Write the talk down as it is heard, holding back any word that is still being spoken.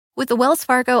With the Wells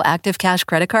Fargo Active Cash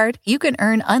Credit Card, you can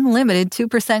earn unlimited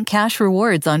 2% cash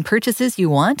rewards on purchases you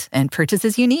want and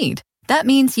purchases you need. That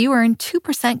means you earn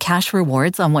 2% cash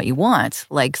rewards on what you want,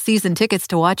 like season tickets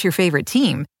to watch your favorite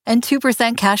team, and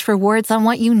 2% cash rewards on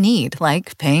what you need,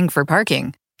 like paying for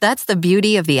parking. That's the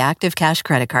beauty of the Active Cash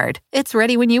Credit Card. It's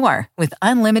ready when you are, with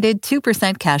unlimited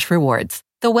 2% cash rewards.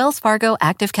 The Wells Fargo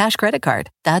Active Cash Credit Card.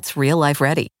 That's real life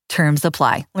ready. Terms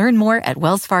apply. Learn more at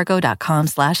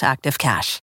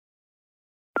wellsfargo.com/activecash.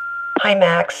 Hi,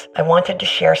 Max. I wanted to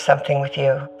share something with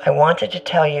you. I wanted to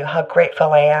tell you how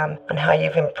grateful I am and how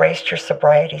you've embraced your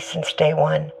sobriety since day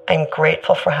one. I'm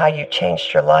grateful for how you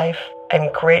changed your life.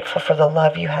 I'm grateful for the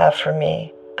love you have for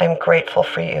me. I'm grateful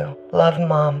for you. Love,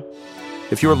 Mom.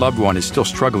 If your loved one is still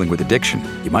struggling with addiction,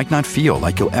 you might not feel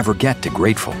like you'll ever get to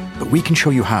grateful, but we can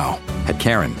show you how. At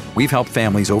Caron, we've helped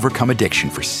families overcome addiction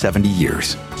for 70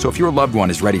 years. So if your loved one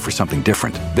is ready for something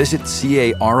different, visit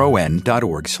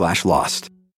caron.org/lost.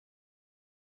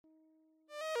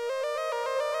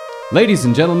 Ladies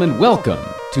and gentlemen, welcome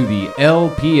to the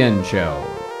LPN Show.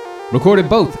 Recorded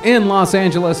both in Los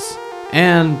Angeles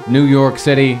and New York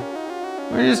City.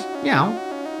 We're just,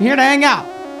 here to hang out.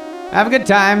 Have a good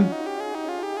time.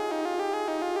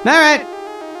 All right.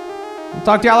 I'll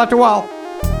talk to y'all after a while.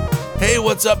 Hey,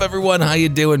 what's up, everyone? How you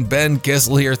doing? Ben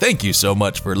Kissel here. Thank you so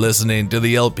much for listening to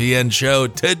the LPN Show.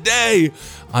 Today,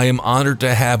 I am honored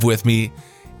to have with me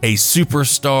a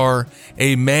superstar,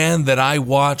 a man that I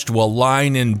watched while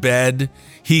lying in bed.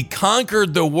 He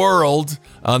conquered the world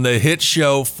on the hit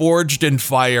show Forged in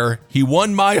Fire. He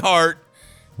won my heart,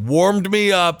 warmed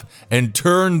me up, and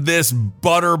turned this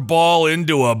butterball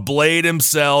into a blade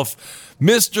himself.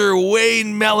 Mr.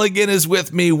 Wayne Meligan is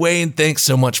with me. Wayne, thanks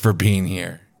so much for being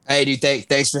here. Hey, dude,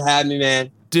 thanks for having me,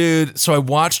 man. Dude, so I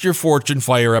watched your Forged in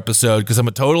Fire episode because I'm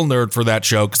a total nerd for that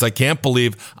show because I can't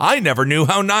believe I never knew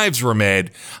how knives were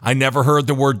made. I never heard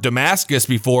the word Damascus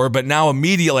before, but now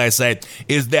immediately I say,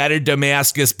 is that a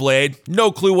Damascus blade?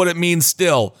 No clue what it means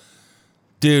still.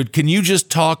 Dude, can you just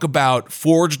talk about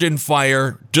Forged in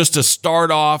Fire just to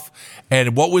start off?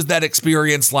 And what was that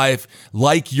experience like?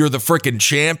 Like you're the freaking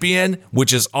champion,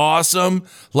 which is awesome.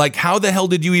 Like, how the hell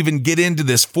did you even get into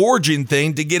this forging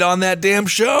thing to get on that damn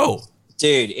show?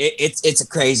 Dude, it's a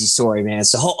crazy story, man.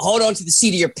 So hold on to the seat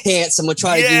of your pants. I'm gonna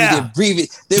try to give you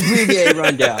the abbreviated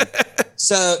rundown.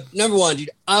 So number one, dude,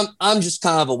 I'm just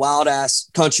kind of a wild ass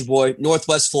country boy,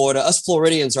 Northwest Florida. Us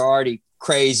Floridians are already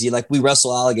crazy. Like, we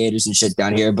wrestle alligators and shit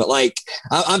down here. But like,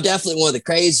 I'm definitely one of the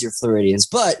crazier Floridians.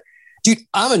 But dude,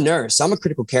 I'm a nurse. I'm a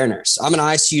critical care nurse. I'm an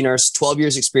ICU nurse, 12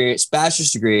 years experience,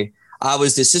 bachelor's degree. I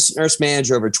was the assistant nurse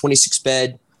manager over a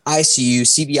 26-bed ICU,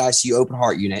 CVICU open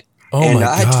heart unit. Oh, my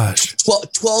gosh. I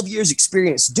had 12 years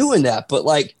experience doing that. But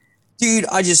like, dude,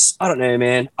 I don't know,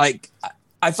 man. Like,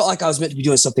 I felt like I was meant to be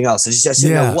doing something else. I just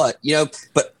didn't know what,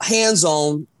 but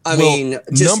hands-on.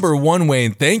 Number one,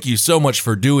 Wayne, thank you so much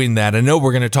for doing that. I know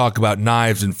we're going to talk about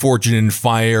knives and Forging in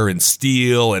Fire and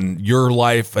steel and your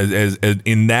life as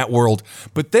in that world,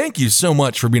 but thank you so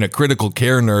much for being a critical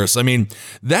care nurse. I mean,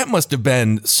 that must have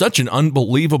been such an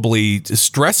unbelievably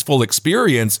stressful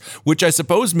experience, which I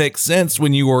suppose makes sense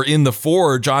when you were in the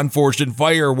forge on Forged in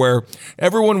Fire, where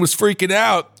everyone was freaking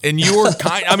out and you were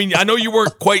I know you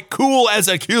weren't quite cool as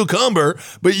a cucumber,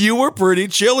 but you were pretty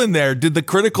chill in there. Did the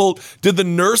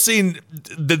nursing,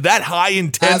 did that high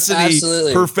intensity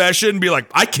profession be like,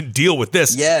 I can deal with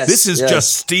this? Yes. This is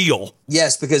just steel.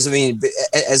 Yes, because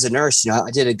as a nurse,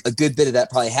 I did a good bit of that.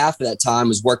 Probably half of that time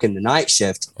was working the night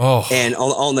shift. Oh. And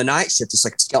on the night shift, it's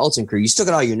like a skeleton crew. You still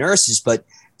got all your nurses, but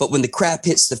when the crap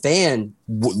hits the fan,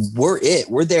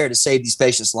 we're there to save these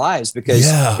patients' lives, because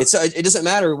it doesn't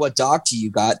matter what doctor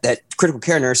you got. That critical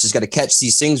care nurse has got to catch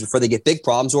these things before they get big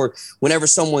problems. Or whenever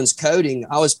someone's coding,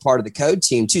 I was part of the code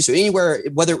team too. So anywhere,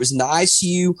 whether it was in the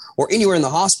ICU or anywhere in the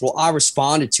hospital, I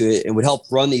responded to it and would help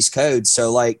run these codes.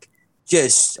 So like,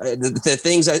 just the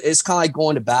things, it's kind of like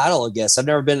going to battle, I guess. I've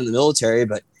never been in the military,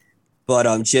 but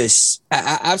just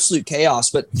absolute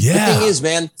chaos. But the thing is,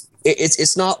 man,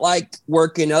 it's not like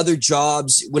working other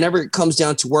jobs. Whenever it comes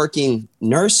down to working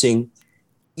nursing,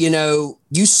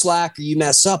 you slack or you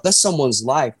mess up, that's someone's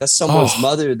life. That's someone's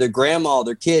mother, their grandma,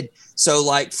 their kid. So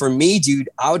like for me, dude,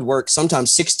 I would work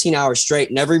sometimes 16 hours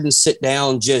straight, never even sit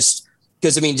down, just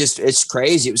because, it's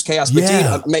crazy. It was chaos. But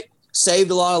dude, I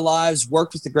saved a lot of lives,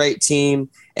 worked with a great team,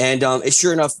 and it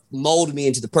sure enough molded me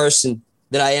into the person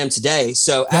that I am today.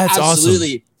 So that's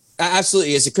absolutely. Awesome.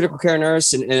 Absolutely. As a critical care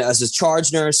nurse and as a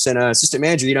charge nurse and assistant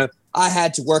manager, I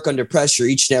had to work under pressure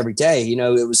each and every day.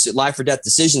 It was life or death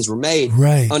decisions were made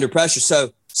under pressure.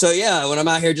 So yeah, when I'm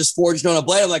out here just forging on a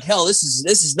blade, I'm like, hell, this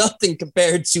is nothing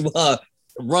compared to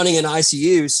running an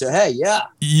ICU. So, hey, yeah.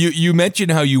 You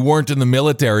mentioned how you weren't in the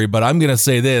military, but I'm going to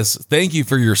say this. Thank you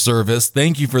for your service.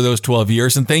 Thank you for those 12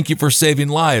 years. And thank you for saving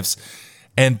lives.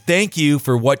 And thank you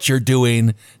for what you're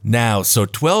doing now. So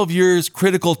 12 years,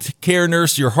 critical care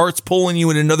nurse, your heart's pulling you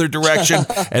in another direction.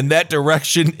 And that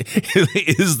direction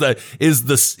is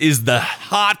the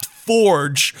hot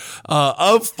forge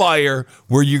of fire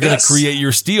where you're going to create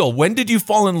your steel. When did you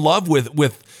fall in love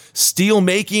with steel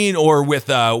making or with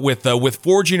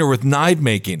forging or with knife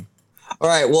making? All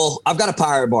right. Well, I've got a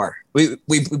pirate bar. We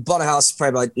bought a house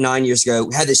probably about 9 years ago.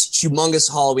 We had this humongous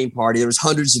Halloween party. There was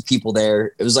hundreds of people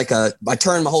there. It was like I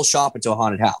turned my whole shop into a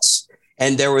haunted house.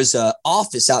 And there was an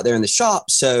office out there in the shop.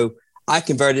 So I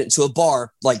converted it into a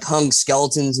bar, like hung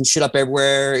skeletons and shit up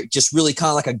everywhere. Just really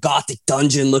kind of like a gothic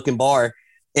dungeon looking bar.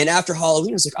 And after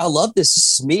Halloween, I was like, I love this.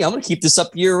 This is me. I'm going to keep this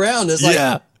up year round. It's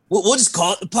like, we'll just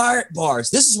call it the pirate bars.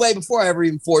 This is way before I ever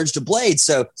even forged a blade.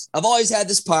 So I've always had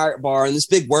this pirate bar and this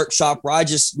big workshop where I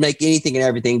just make anything and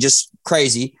everything, just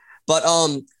crazy. But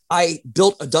I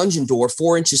built a dungeon door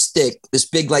 4 inches thick, this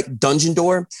big like dungeon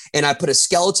door, and I put a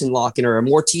skeleton lock in or a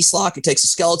Mortise lock. It takes a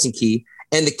skeleton key,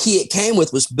 and the key it came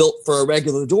with was built for a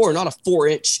regular door, not a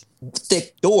 4-inch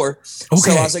thick door. Okay.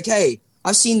 So I was like, hey,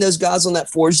 I've seen those guys on that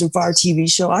Forged in Fire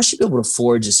TV show. I should be able to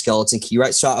forge a skeleton key,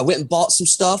 right? So I went and bought some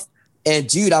stuff. And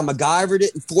dude, I MacGyvered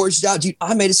it and forged it out. Dude,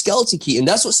 I made a skeleton key, and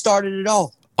that's what started it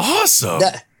all. Awesome.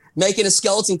 Making a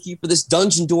skeleton key for this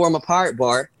dungeon door on my pirate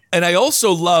bar. And I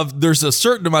also love there's a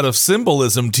certain amount of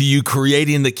symbolism to you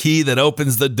creating the key that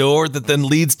opens the door that then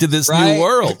leads to this new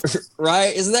world.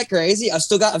 Right? Isn't that crazy? I've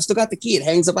still got the key. It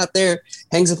hangs up out there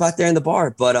in the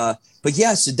bar. But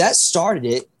yeah, so that started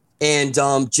it. And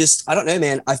just I don't know,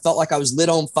 man. I felt like I was lit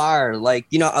on fire. Like,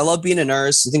 you know, I love being a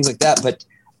nurse and things like that, but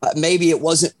maybe it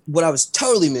wasn't what I was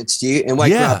totally meant to do. And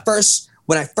like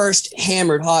when I first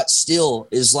hammered hot steel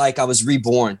is like I was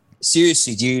reborn.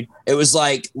 Seriously, dude. It was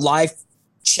like life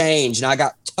changed and I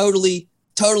got totally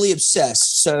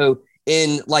obsessed. So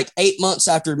in like 8 months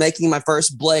after making my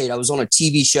first blade, I was on a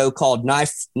TV show called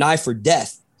Knife or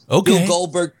Death. Okay.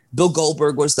 Bill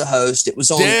Goldberg was the host. It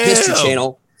was on the History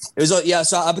Channel. It was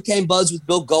so I became buds with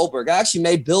Bill Goldberg. I actually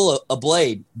made Bill a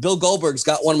blade. Bill Goldberg's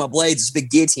got one of my blades, this big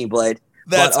guillotine blade.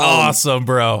 That's awesome,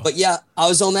 bro. But yeah, I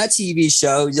was on that TV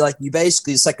show.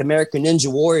 It's like American Ninja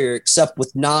Warrior, except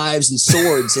with knives and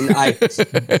swords. And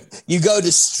you go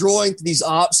destroying these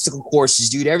obstacle courses,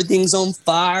 dude. Everything's on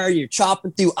fire. You're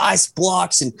chopping through ice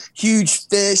blocks and huge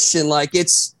fish, and like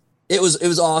it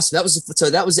was awesome.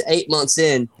 That was 8 months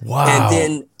in. Wow.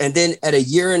 And then at a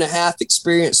year and a half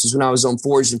experience was when I was on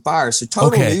Forged in Fire. So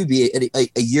total newbie at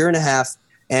a year and a half.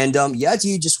 And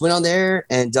dude, just went on there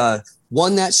and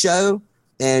won that show.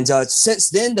 And since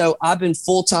then, though, I've been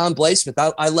full-time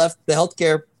bladesmith. I left the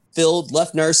healthcare field,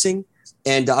 left nursing,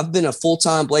 and I've been a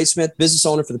full-time bladesmith business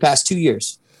owner for the past 2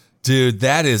 years. Dude,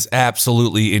 that is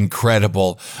absolutely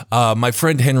incredible. My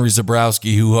friend Henry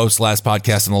Zabrowski, who hosts Last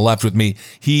Podcast on the Left with me,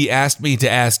 he asked me to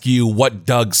ask you what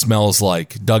Doug smells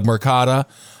like. Doug Mercado.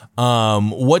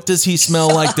 What does he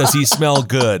smell like? Does he smell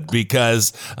good?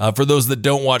 Because for those that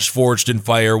don't watch Forged in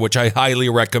Fire, which I highly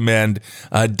recommend,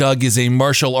 Doug is a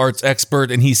martial arts expert,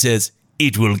 and he says,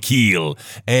 it will kill.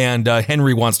 And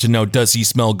Henry wants to know, does he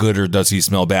smell good or does he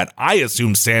smell bad? I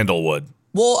assume sandalwood.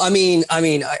 Well,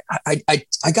 I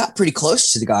got pretty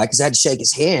close to the guy because I had to shake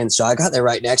his hand, so I got there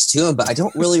right next to him. But I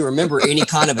don't really remember any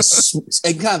kind of a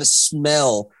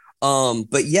smell.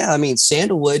 But yeah, I mean,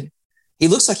 sandalwood. He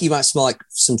looks like he might smell like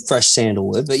some fresh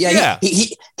sandalwood. But yeah.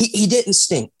 He didn't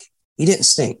stink. He didn't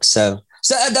stink. So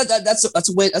that's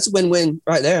a win. That's a win-win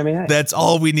right there. I mean, that's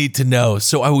all we need to know.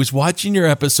 So I was watching your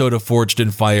episode of Forged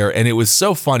in Fire, and it was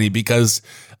so funny because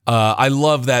I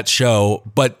love that show,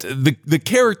 but the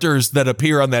characters that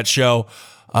appear on that show,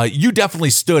 you definitely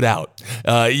stood out.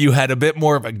 You had a bit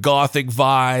more of a gothic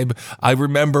vibe. I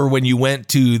remember when you went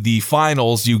to the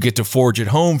finals, you get to forge at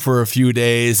home for a few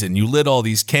days and you lit all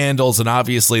these candles. And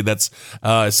obviously that's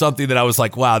something that I was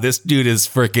like, wow, this dude is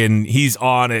freaking, he's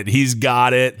on it. He's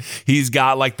got it. He's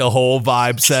got like the whole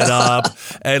vibe set up.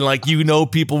 And like,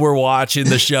 people were watching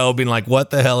the show being like, what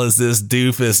the hell is this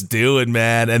doofus doing,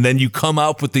 man? And then you come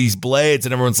up with these blades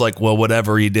and everyone's like, well,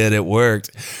 whatever he did, it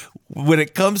worked. When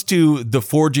it comes to the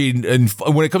forging and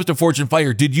when it comes to Forged in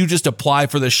Fire, did you just apply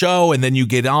for the show and then you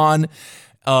get on,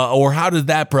 or how did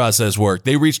that process work?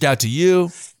 They reached out to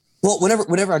you. Well,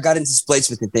 whenever I got into this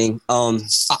bladesmithing thing,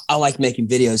 I like making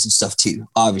videos and stuff too.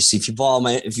 Obviously, if you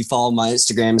follow my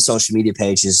Instagram and social media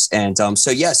pages, and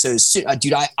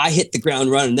dude, I hit the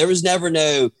ground running. There was never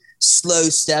no slow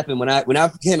stepping. When I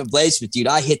became a bladesmith, dude,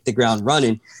 I hit the ground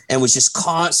running and was just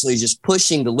constantly just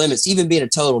pushing the limits, even being a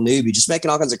total newbie, just making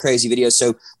all kinds of crazy videos.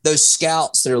 So those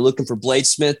scouts that are looking for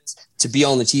bladesmith to be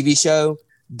on the TV show,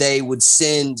 they would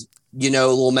send, a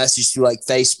little message through like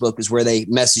Facebook is where they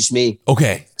messaged me.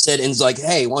 Okay. Said, and it's like,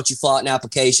 hey, why don't you fill out an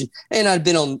application? And I'd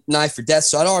been on Knife or Death,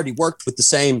 so I'd already worked with the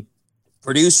same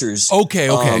producers. Okay.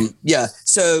 Yeah.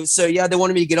 So yeah, they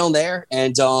wanted me to get on there.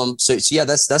 And so yeah,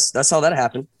 that's how that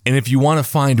happened. And if you want to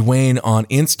find Wayne on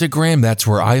Instagram, that's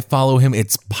where I follow him.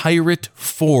 It's Pirate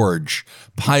Forge.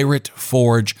 Pirate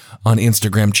Forge on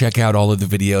Instagram. Check out all of the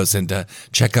videos and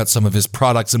check out some of his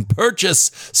products and purchase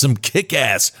some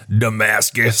kick-ass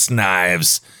Damascus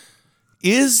knives.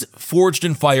 Is Forged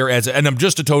in Fire and I'm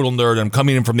just a total nerd. I'm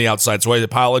coming in from the outside, so I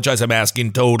apologize. I'm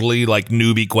asking totally like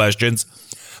newbie questions.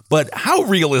 But how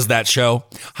real is that show?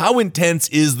 How intense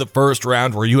is the first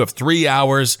round where you have 3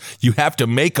 hours, you have to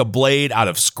make a blade out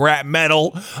of scrap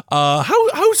metal?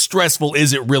 How stressful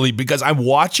is it really? Because I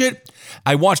watch it.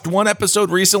 I watched one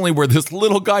episode recently where this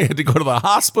little guy had to go to the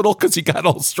hospital because he got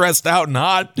all stressed out and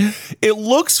hot. It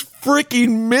looks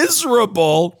freaking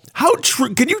miserable.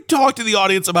 Can you talk to the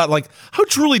audience about like how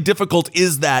truly difficult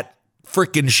is that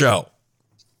freaking show?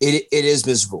 It is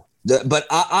miserable. But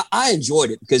I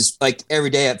enjoyed it because like every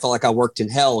day I felt like I worked in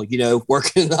hell,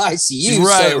 working in the ICU.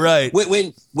 Right, so right.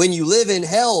 When you live in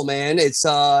hell, man, it's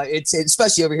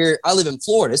especially over here. I live in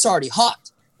Florida. It's already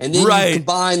hot. And then you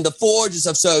combine the forge and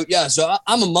stuff. So yeah,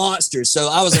 I'm a monster. So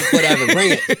I was like, whatever,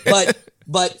 bring it.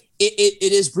 But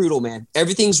it is brutal, man.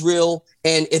 Everything's real.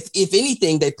 And if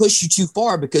anything, they push you too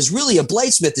far because really a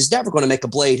bladesmith is never going to make a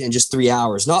blade in just 3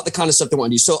 hours. Not the kind of stuff they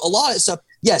want to do. So a lot of stuff,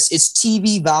 yes, it's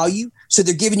TV value. So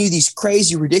they're giving you these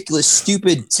crazy, ridiculous,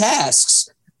 stupid tasks.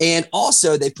 And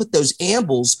also they put those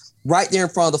anvils right there in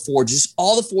front of the forges.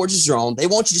 All the forges are on. They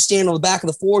want you to stand on the back of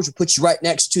the forge, which puts you right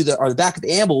next to the back of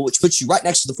the anvil, which puts you right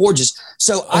next to the forges.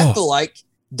 So I feel like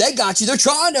they got you. They're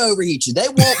trying to overheat you. They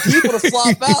want people to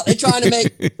flop out. They're trying to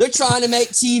make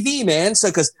TV, man. So,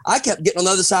 cause I kept getting on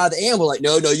the other side of the anvil, like,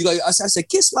 no, you got, I said,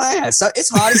 kiss my ass. It's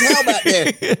hot as hell back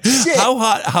there. Shit.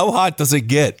 How hot does it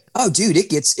get? Oh, dude,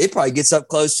 it probably gets up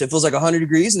close to, it feels like 100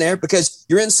 degrees in there because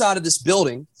you're inside of this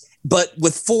building, but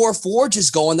with 4 forges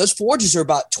going, those forges are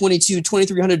about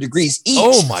 2,300 degrees each.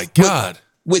 Oh my God.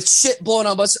 With shit blowing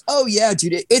on us. Oh yeah,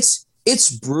 dude, it's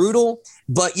brutal,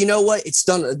 but you know what?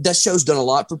 That show's done a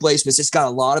lot for bladesmiths. It's got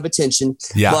a lot of attention.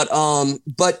 Yeah.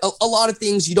 But a lot of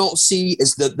things you don't see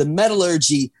is the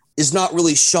metallurgy is not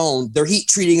really shown. They're heat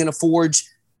treating in a forge.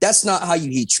 That's not how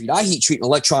you heat treat. I heat treat in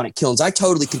electronic kilns. I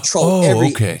totally control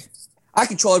I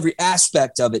control every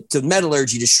aspect of it to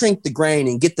metallurgy to shrink the grain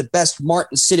and get the best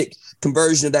martensitic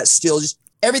conversion of that steel. Just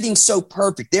everything's so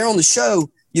perfect. There on the show,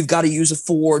 you've got to use a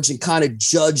forge and kind of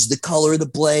judge the color of the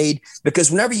blade because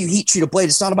whenever you heat treat a blade,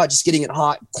 it's not about just getting it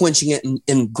hot, quenching it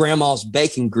in grandma's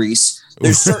baking grease.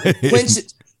 There's certain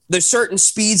there's certain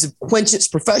speeds of quenchants,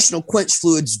 professional quench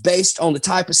fluids based on the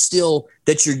type of steel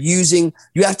that you're using.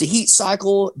 You have to heat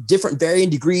cycle different varying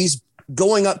degrees,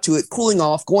 going up to it, cooling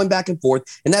off, going back and forth.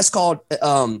 And that's called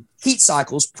heat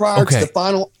cycles prior to the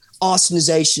final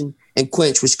austenization and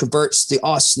quench, which converts the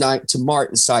austenite to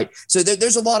martensite. So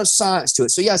there's a lot of science to it.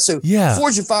 So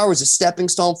Forge and Fire was a stepping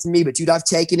stone for me, but dude, I've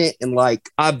taken it and like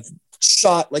I've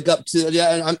shot like up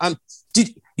to I'm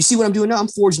dude, you see what I'm doing now? I'm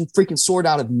forging freaking sword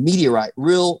out of meteorite,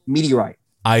 real meteorite.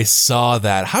 I saw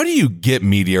that. How do you get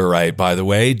meteorite, by the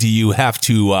way? Do you have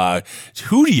to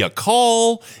who do you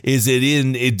call? Is it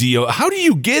how do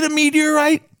you get a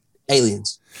meteorite?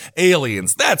 Aliens.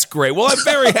 That's great. Well, I'm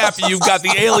very happy you've got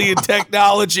the alien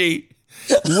technology.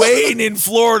 Wayne in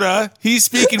Florida, he's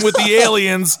speaking with the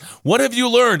aliens. What have you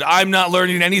learned? I'm not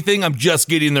learning anything. I'm just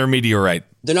getting their meteorite.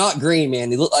 They're not green, man.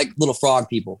 They look like little frog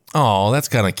people. Oh, that's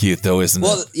kind of cute, though, isn't it?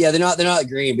 Well, yeah, they're not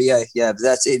green, but yeah, but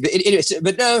that's it.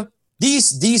 But no,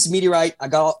 these meteorite I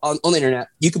got on the internet.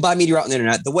 You can buy meteorite on the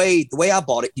internet. The way I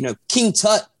bought it, King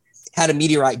Tut had a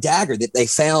meteorite dagger that they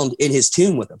found in his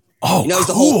tomb with him. Oh,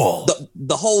 cool.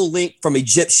 The whole link from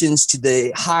Egyptians to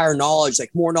the higher knowledge, like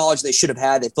more knowledge they should have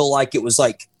had. They feel like it was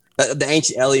like the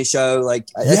ancient alien show. Like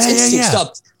that's interesting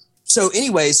stuff. So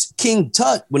anyways, King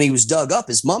Tut, when he was dug up,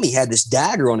 his mummy had this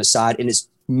dagger on his side and it's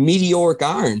meteoric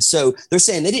iron. So they're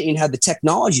saying they didn't even have the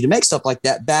technology to make stuff like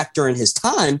that back during his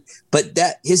time, but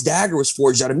that his dagger was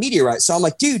forged out of meteorite. So I'm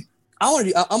like, dude,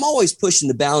 I'm always pushing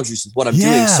the boundaries of what I'm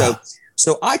doing.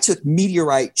 So I took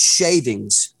meteorite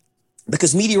shavings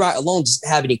because meteorite alone doesn't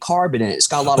have any carbon in it. It's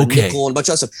got a lot of nickel and a bunch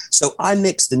of stuff. So I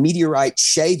mixed the meteorite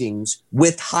shavings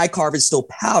with high carbon steel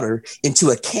powder into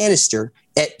a canister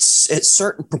at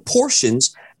certain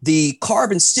proportions the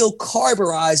carbon steel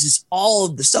carburizes all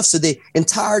of the stuff. So the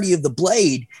entirety of the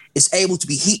blade is able to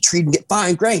be heat treated and get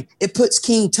fine grain. It puts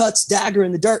King Tut's dagger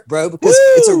in the dirt, bro, because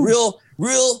it's a real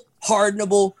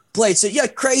hardenable blade. So yeah,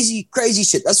 crazy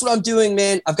shit. That's what I'm doing,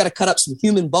 man. I've got to cut up some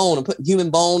human bone. I'm putting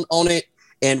human bone on it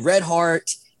and red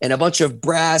heart and a bunch of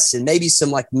brass and maybe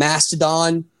some like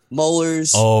mastodon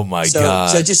molars. Oh my God.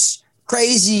 So just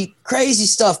crazy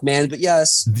stuff, man. But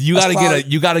yes, you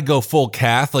got to go full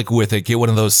Catholic with it. Get one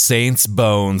of those saints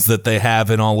bones that they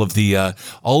have in all of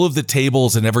the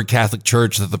tables in every Catholic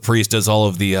church that the priest does all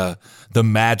of the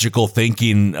magical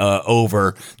thinking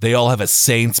over. They all have a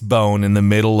saint's bone in the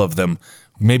middle of them.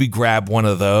 Maybe grab one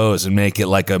of those and make it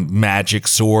like a magic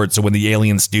sword. So when the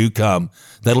aliens do come,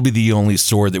 that'll be the only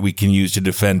sword that we can use to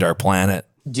defend our planet.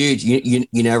 Dude, you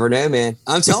never know, man.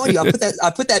 I'm telling you, I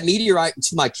put that meteorite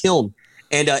into my kiln,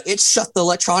 and it shut the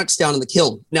electronics down in the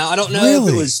kiln. Now I don't know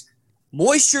if it was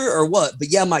moisture or what, but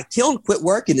yeah, my kiln quit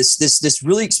working. This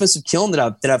really expensive kiln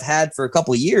that I've had for a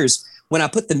couple of years. When I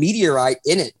put the meteorite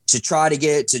in it to try to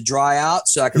get it to dry out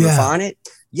so I could refine it,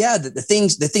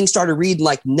 the thing started reading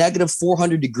like negative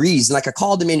 400 degrees, and like I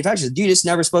called the manufacturer, dude, it's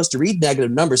never supposed to read negative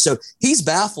numbers. So he's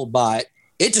baffled by it.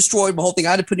 It destroyed my whole thing.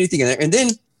 I had to put a new thing in there, and then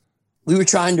we were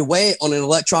trying to weigh it on an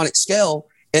electronic scale,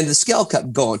 and the scale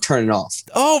kept turning off.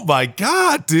 Oh my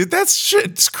God, dude, that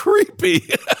shit's creepy.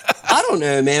 I don't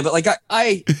know, man, but like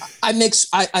I mess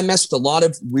with a lot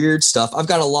of weird stuff. I've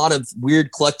got a lot of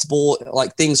weird collectible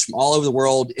like things from all over the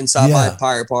world inside my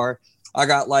pirate bar. I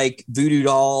got like voodoo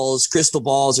dolls, crystal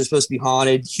balls. They're supposed to be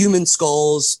haunted, human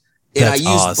skulls, and I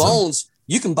use bones.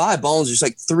 You can buy bones.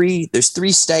 There's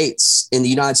three states in the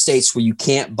United States where you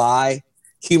can't buy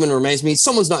human remains. I mean,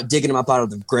 someone's not digging them up out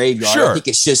of the graveyard. Sure. I think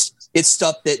it's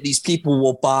stuff that these people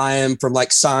will buy them from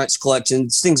like science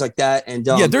collections, things like that. And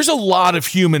yeah, there's a lot of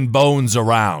human bones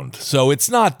around, so it's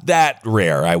not that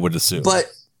rare, I would assume. But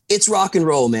it's rock and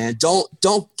roll, man. Don't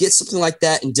get something like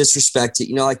that and disrespect it.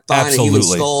 You know, like buying a human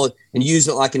skull and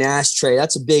using it like an ashtray.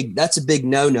 That's a big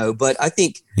no-no. But I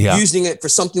think using it for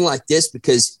something like this,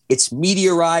 because it's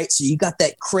meteorite, so you got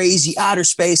that crazy outer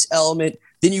space element.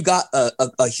 Then you got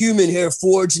a human hair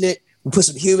forged in it. We put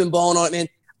some human bone on it, man.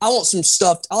 I want some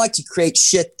stuff. I like to create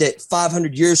shit that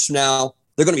 500 years from now,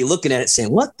 they're going to be looking at it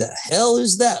saying, what the hell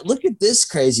is that? Look at this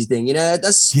crazy thing. You know,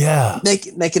 that's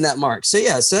making that mark. So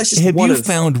yeah, so that's just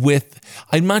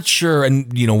I'm not sure.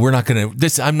 And you know, we're not going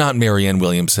to, I'm not Marianne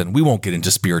Williamson. We won't get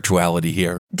into spirituality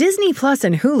here. Disney Plus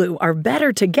and Hulu are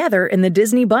better together in the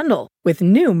Disney bundle with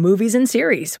new movies and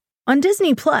series. On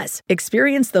Disney Plus,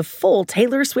 experience the full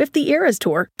Taylor Swift The Eras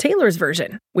Tour, Taylor's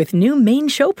version, with new main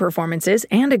show performances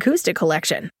and acoustic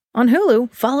collection. On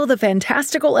Hulu, follow the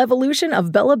fantastical evolution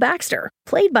of Bella Baxter,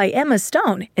 played by Emma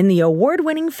Stone in the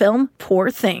award-winning film Poor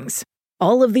Things.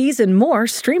 All of these and more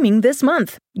streaming this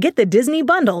month. Get the Disney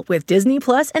Bundle with Disney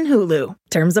Plus and Hulu.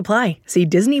 Terms apply. See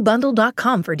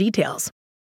DisneyBundle.com for details.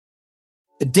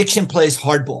 Addiction plays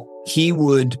hardball. He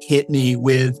would hit me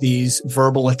with these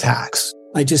verbal attacks.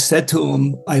 I just said to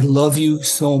him, I love you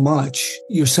so much.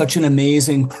 You're such an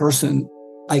amazing person.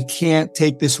 I can't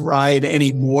take this ride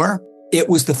anymore. It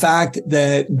was the fact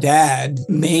that Dad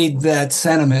made that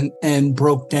sentiment and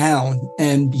broke down.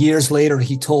 And years later,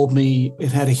 he told me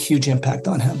it had a huge impact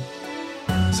on him.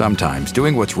 Sometimes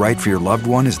doing what's right for your loved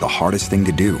one is the hardest thing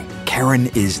to do. Karen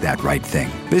is that right thing.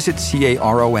 Visit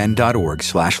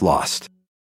caron.org/lost.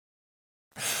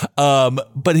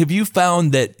 But have you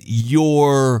found that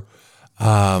your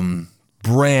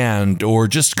brand, or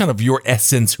just kind of your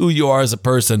essence, who you are as a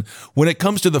person, when it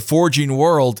comes to the forging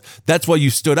world, that's why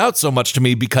you stood out so much to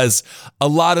me? Because a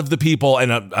lot of the people,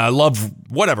 and I love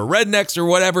whatever, rednecks or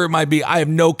whatever it might be, I have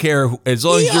no care. As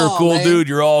long as you're a cool dude,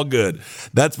 you're all good.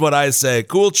 That's what I say.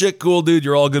 Cool chick, cool dude,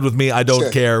 you're all good with me. I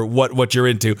don't care what you're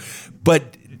into.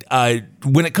 But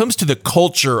when it comes to the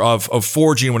culture of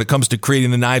forging, when it comes to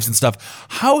creating the knives and stuff,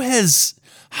 how has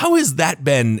that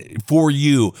been for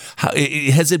you?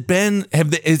 Has it been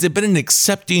an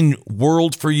accepting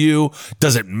world for you?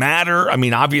 Does it matter? I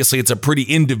mean, obviously it's a pretty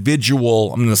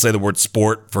individual, I'm going to say the word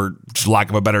sport for lack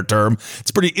of a better term. It's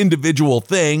a pretty individual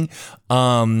thing.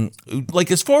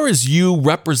 Like as far as you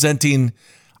representing,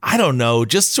 I don't know,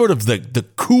 just sort of the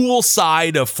cool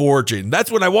side of forging. That's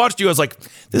when I watched you, I was like,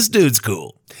 this dude's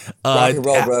cool. Rock and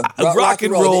roll, bro. Rock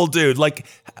and roll, dude. Like,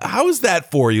 how is that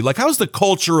for you? Like, how's the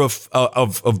culture of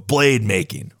blade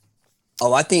making?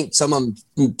 Oh, I think some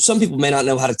people may not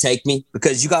know how to take me,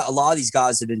 because you got a lot of these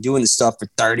guys that have been doing this stuff for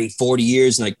 30, 40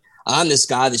 years. And like, I'm this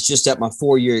guy that's just at my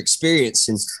 4-year experience,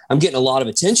 and I'm getting a lot of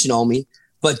attention on me.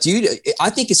 But dude, I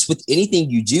think it's with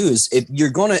anything you do, is if you're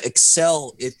going to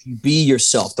excel, if you be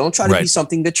yourself, don't try to be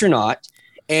something that you're not.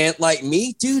 And like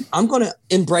me, dude, I'm going to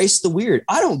embrace the weird.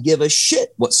 I don't give a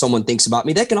shit what someone thinks about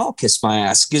me. They can all kiss my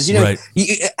ass. Because, you know,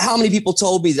 how many people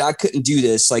told me that I couldn't do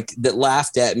this, like that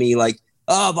laughed at me like,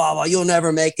 oh, Baba, you'll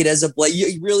never make it as a blade.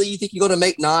 You think you're going to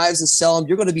make knives and sell them?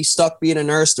 You're going to be stuck being a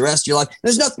nurse the rest of your life.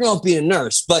 There's nothing wrong with being a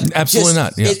nurse, but absolutely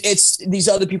not. Yeah. It's these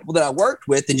other people that I worked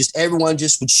with, and just everyone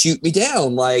just would shoot me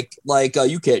down like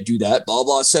you can't do that, blah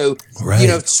blah. So you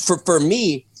know, for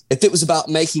me, if it was about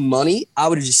making money, I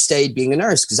would have just stayed being a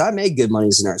nurse because I made good money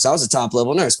as a nurse. I was a top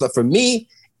level nurse, but for me,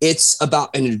 it's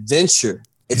about an adventure.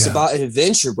 It's about an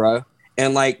adventure, bro.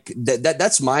 And like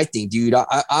that's my thing, dude.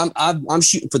 I'm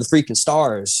shooting for the freaking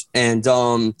stars. And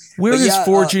where has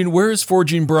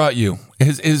forging brought you?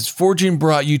 Is forging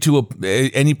brought you to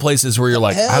any places where you're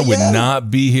like, I would not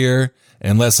be here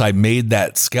unless I made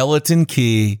that skeleton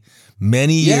key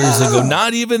many years ago?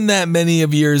 Not even that many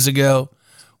of years ago.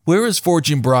 Where has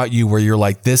forging brought you where you're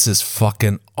like, this is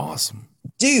fucking awesome?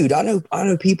 Dude, I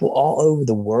know people all over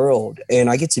the world, and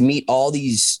I get to meet all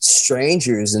these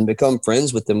strangers and become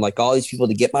friends with them. Like all these people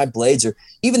to get my blades, or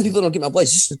even the people that don't get my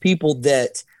blades, just the people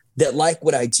that like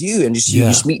what I do, and you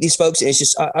just meet these folks. And it's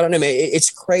just I don't know, man. It's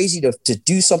crazy to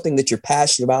do something that you're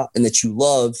passionate about and that you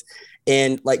love.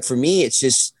 And like for me, it's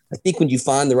just I think when you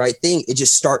find the right thing, it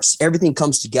just starts. Everything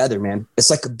comes together, man. It's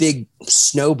like a big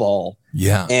snowball.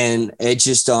 Yeah. And it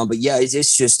just, but yeah,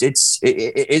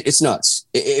 it's nuts.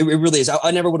 It really is.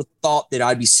 I never would have thought that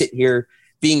I'd be sitting here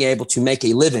being able to make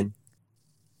a living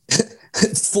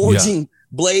forging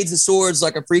blades and swords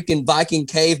like a freaking Viking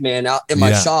caveman out in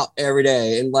my shop every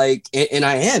day. And like, and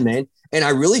I am, man. And I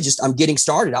really I'm getting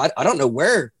started. I don't know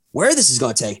where this is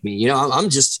going to take me. You know, I'm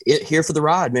just here for the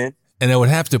ride, man. And I would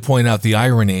have to point out the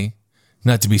irony,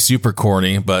 not to be super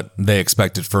corny, but they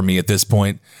expect it from me at this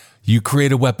point. You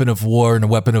create a weapon of war and a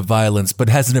weapon of violence, but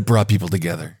hasn't it brought people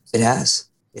together? It has.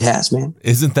 It has, man.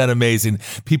 Isn't that amazing?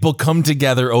 People come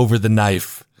together over the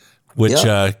knife, which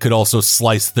could also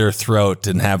slice their throat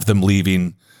and have them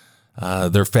leaving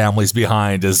their families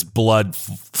behind as blood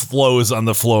flows on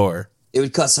the floor. It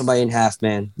would cut somebody in half,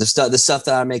 man. The stuff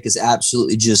that I make is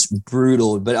absolutely just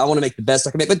brutal, but I want to make the best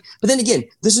I can make. But then again,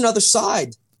 there's another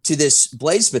side to this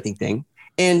bladesmithing thing.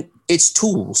 And it's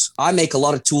tools. I make a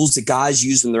lot of tools that guys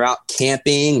use when they're out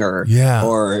camping or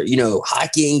you know,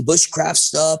 hiking, bushcraft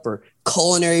stuff, or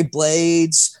culinary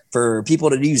blades for people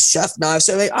to use chef knives.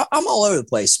 So I'm all over the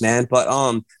place, man. But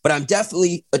I'm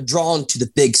definitely drawn to the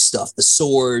big stuff, the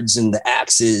swords and the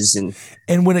axes.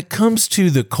 And when it comes to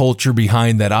the culture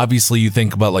behind that, obviously you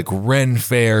think about like Ren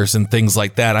fairs and things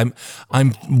like that.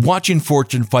 I'm watching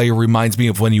Fortune Fire reminds me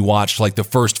of when you watched like the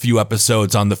first few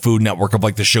episodes on the Food Network of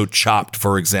like the show Chopped,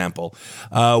 for example,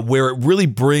 where it really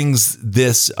brings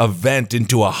this event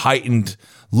into a heightened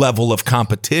level of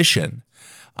competition.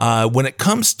 When it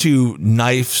comes to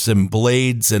knives and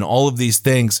blades and all of these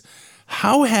things,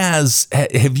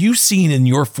 have you seen in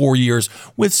your 4 years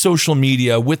with social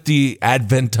media, with the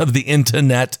advent of the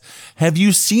internet, have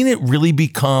you seen it really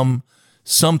become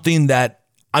something that,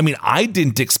 I mean, I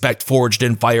didn't expect Forged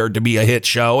in Fire to be a hit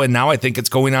show, and now I think it's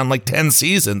going on like 10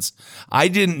 seasons. I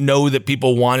didn't know that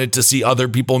people wanted to see other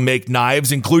people make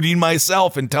knives, including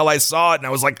myself, until I saw it, and I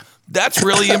was like, that's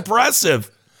really impressive.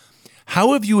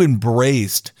 How have you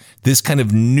embraced this kind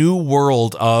of new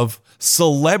world of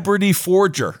celebrity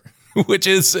forger, which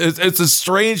it's a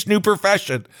strange new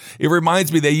profession? It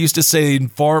reminds me, they used to say in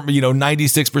farm,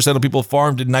 96% of people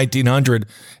farmed in 1900.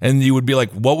 And you would be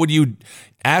like, what would you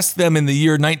ask them in the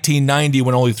year 1990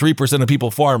 when only 3% of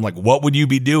people farm? Like, what would you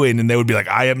be doing? And they would be like,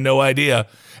 I have no idea.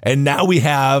 And now we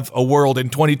have a world in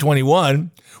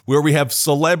 2021 where we have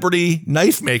celebrity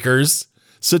knife makers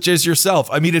such as yourself.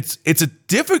 I mean, it's a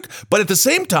difficult, but at the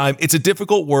same time, it's a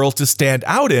difficult world to stand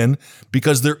out in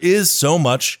because there is so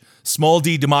much small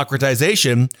d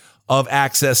democratization of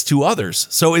access to others.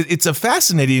 So it's a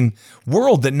fascinating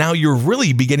world that now you're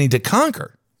really beginning to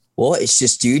conquer. Well, it's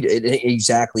just, dude,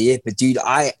 exactly it. But dude,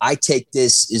 I take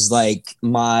this as like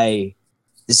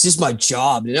this is my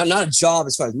job. Not a job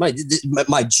as far as my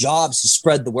job is to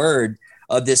spread the word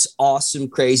of this awesome,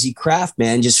 crazy craft,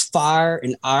 man. Just fire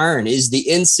and iron is the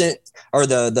incense, or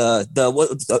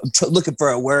looking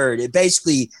for a word.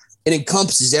 It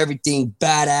encompasses everything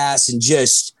badass and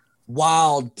just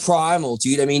wild, primal,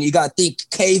 dude. I mean, you got to think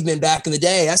cavemen back in the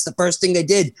day. That's the first thing they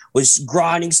did was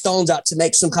grinding stones out to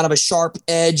make some kind of a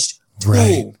sharp-edged tool.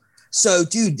 Right. So,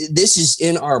 dude, this is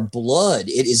in our blood.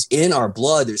 It is in our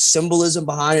blood. There's symbolism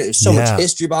behind it. There's so much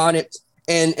history behind it.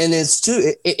 And it's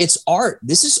too, it's art.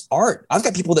 This is art. I've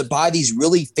got people that buy these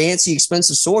really fancy,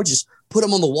 expensive swords, just put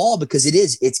them on the wall because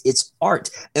it's art.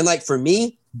 And like for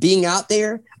me, being out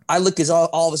there, I look at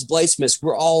all of us bladesmiths,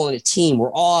 we're all on a team.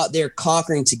 We're all out there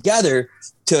conquering together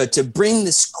to bring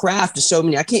this craft to so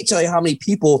many. I can't tell you how many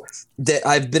people that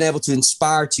I've been able to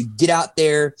inspire to get out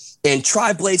there and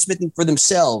try bladesmithing for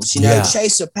themselves,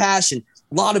 chase a passion.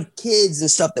 A lot of kids and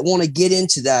stuff that want to get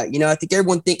into that. I think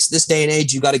everyone thinks this day and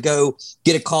age, you got to go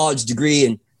get a college degree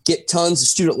and get tons of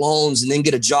student loans and then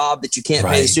get a job that you can't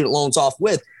pay the student loans off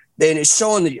with. Then it's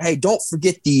showing that, hey, don't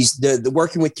forget the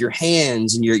working with your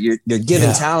hands and your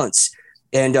given talents.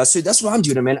 And so that's what I'm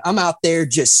doing, man. I'm out there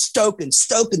just stoking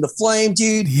the flame,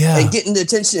 dude, and getting the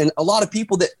attention. And a lot of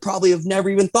people that probably have never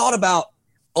even thought about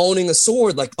owning a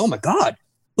sword, like, oh my God,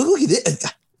 look at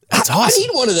this. That's awesome. I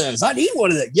need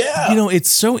one of those. Yeah. It's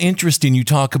so interesting. You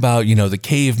talk about, the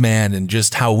caveman and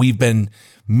just how we've been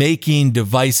making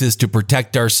devices to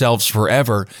protect ourselves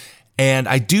forever. And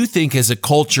I do think as a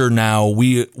culture now,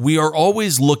 we are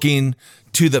always looking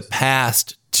to the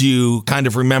past to kind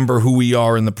of remember who we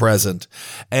are in the present.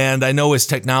 And I know as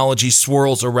technology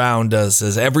swirls around us,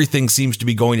 as everything seems to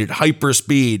be going at hyper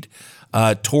speed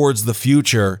towards the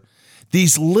future,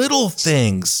 these little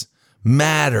things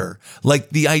matter. Like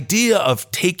the idea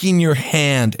of taking your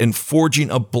hand and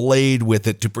forging a blade with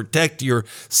it to protect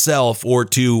yourself or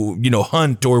to,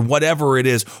 hunt or whatever it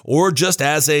is, or just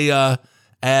as a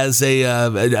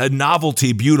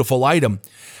novelty, beautiful item.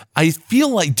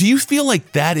 Do you feel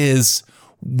like that is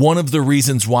one of the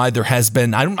reasons why there has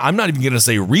been, I'm not even going to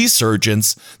say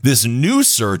resurgence, this new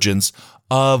surgence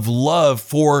of love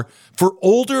for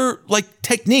older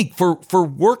technique for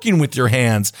working with your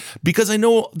hands? Because I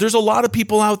know there's a lot of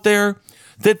people out there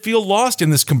that feel lost in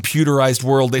this computerized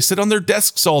world. They sit on their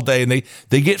desks all day and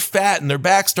they get fat and their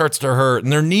back starts to hurt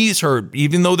and their knees hurt,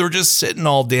 even though they're just sitting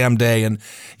all damn day. And,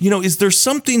 is there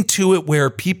something to it where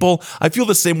people, I feel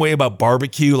the same way about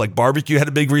barbecue. Like barbecue had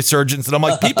a big resurgence and I'm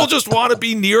like, people just want to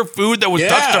be near food that was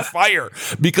touched to fire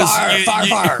because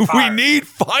fire. We need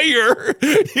fire.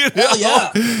 Hell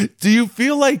yeah. Do you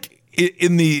feel like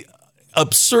in the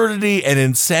absurdity and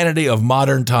insanity of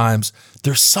modern times,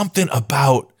 there's something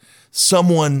about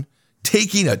someone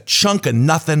taking a chunk of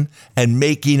nothing and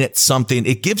making it something?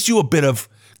 It gives you a bit of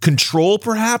control,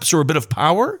 perhaps, or a bit of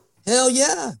power. Hell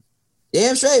yeah.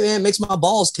 Damn straight, man. It makes my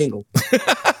balls tingle.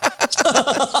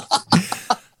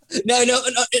 No, in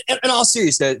all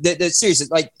seriousness, seriously,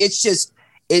 like it's just,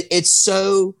 it's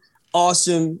so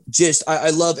awesome. Just, I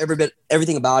love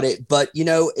everything about it, but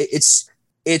it's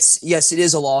yes, it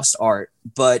is a lost art,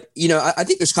 but I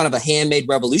think there's kind of a handmade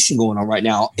revolution going on right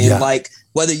now. And like,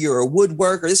 whether you're a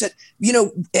woodworker or this,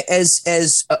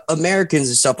 as Americans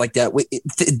and stuff like that,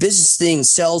 business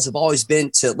things, sales have always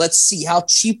been to, let's see how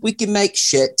cheap we can make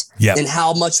shit and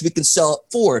how much we can sell it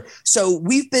for. So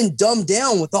we've been dumbed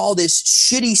down with all this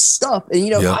shitty stuff.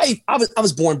 And, I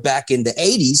was born back in the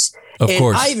 80s. Of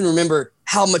course. I even remember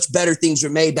how much better things were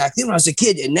made back then when I was a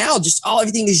kid. And now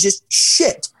everything is just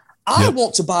shit. I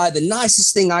want to buy the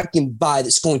nicest thing I can buy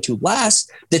that's going to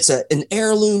last, that's an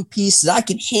heirloom piece that I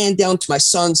can hand down to my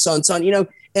son, and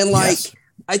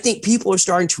I think people are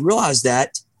starting to realize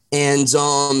that. And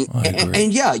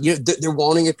they're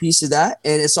wanting a piece of that.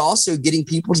 And it's also getting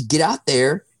people to get out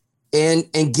there and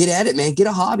get at it, man, get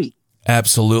a hobby.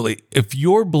 Absolutely. If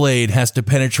your blade has to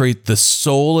penetrate the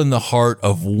soul and the heart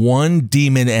of one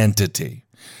demon entity,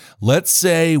 let's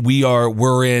say we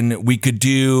could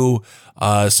do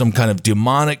some kind of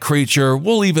demonic creature.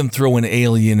 We'll even throw an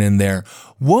alien in there.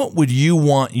 What would you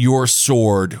want your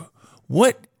sword?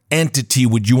 What entity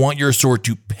would you want your sword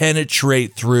to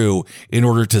penetrate through in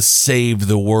order to save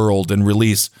the world and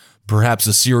release perhaps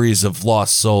a series of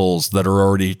lost souls that are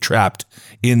already trapped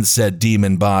in said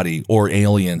demon body or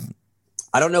alien?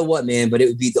 I don't know what, man, but it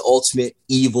would be the ultimate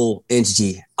evil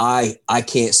entity. I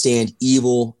can't stand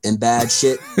evil and bad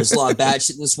shit. There's a lot of bad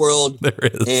shit in this world. There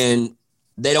is. And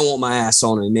they don't want my ass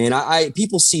on it, man.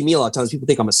 People see me a lot of times. People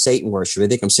think I'm a Satan worshiper. They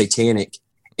think I'm satanic,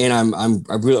 and I'm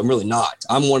really not.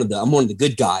 I'm one of the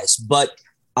good guys. But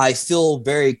I feel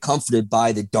very comforted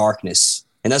by the darkness,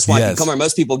 and that's why I come over.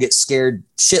 Most people get scared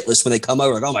shitless when they come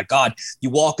over. Like, oh my God,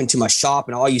 you walk into my shop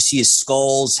and all you see is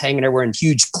skulls hanging everywhere and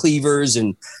huge cleavers,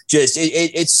 and just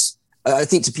it's. I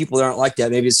think to people that aren't like that,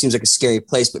 maybe it seems like a scary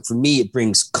place, but for me, it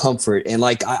brings comfort. And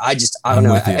like I don't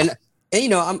know, and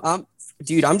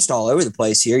dude, I'm just all over the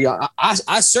place here.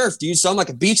 I surf, dude. So I'm like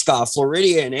a beach guy,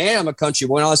 Floridian, and I'm a country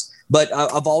boy. But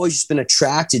I've always just been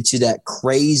attracted to that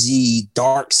crazy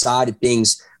dark side of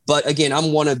things. But again,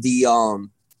 I'm one of the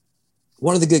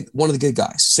good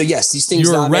guys. So yes, these things.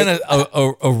 You're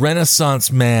a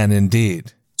Renaissance man,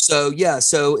 indeed. So yeah.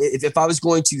 So if I was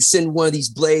going to send one of these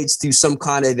blades through some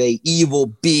kind of a evil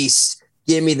beast,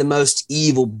 give me the most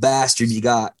evil bastard you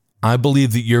got. I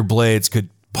believe that your blades could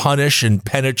punish and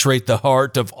penetrate the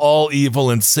heart of all evil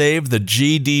and save the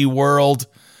GD world.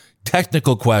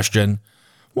 Technical question.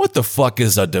 What the fuck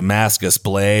is a Damascus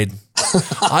blade?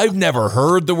 I've never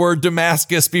heard the word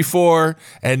Damascus before,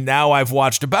 and now I've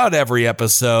watched about every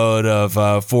episode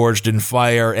of Forged in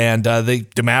Fire, and the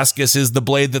Damascus is the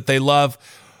blade that they love.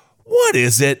 What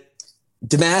is it?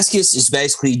 Damascus is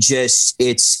basically just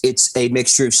it's a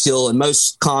mixture of steel, and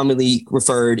most commonly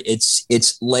referred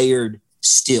it's layered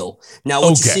steel. Now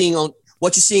what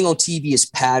you're seeing on TV is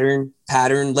pattern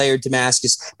layered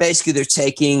Damascus. Basically, they're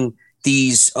taking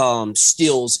these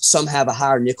steels. Some have a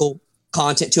higher nickel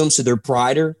content to them, so they're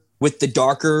brighter with the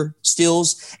darker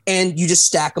steels, and you just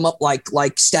stack them up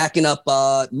like stacking up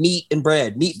meat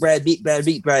bread.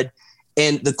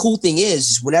 And the cool thing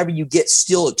is whenever you get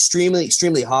steel extremely,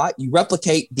 extremely hot, you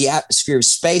replicate the atmosphere of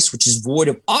space, which is void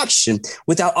of oxygen.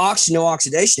 Without oxygen, no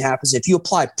oxidation happens. If you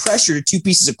apply pressure to two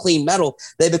pieces of clean metal,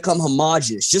 they become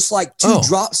homogeneous. Just like two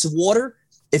drops of water.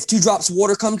 If 2 drops of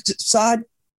water come to the side,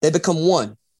 they become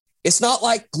one. It's not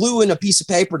like gluing a piece of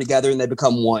paper together and they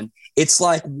become one. It's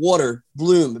like water,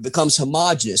 bloom, it becomes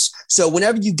homogeneous. So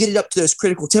whenever you get it up to those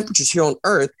critical temperatures here on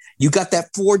Earth, you got that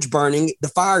forge burning, the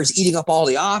fire is eating up all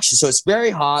the oxygen. So it's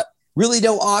very hot, really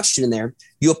no oxygen in there.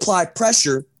 You apply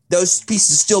pressure, those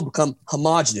pieces still become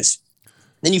homogeneous.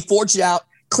 Then you forge it out,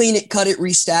 clean it, cut it,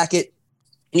 restack it,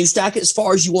 and you stack it as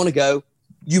far as you want to go.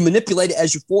 You manipulate it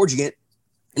as you're forging it,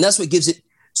 and that's what gives it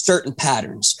certain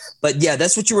patterns. But yeah,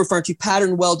 that's what you're referring to,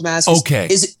 pattern weld Damascus. Okay.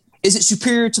 Is it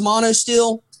superior to mono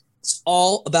steel? It's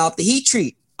all about the heat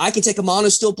treat. I can take a mono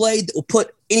steel blade that will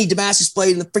put any Damascus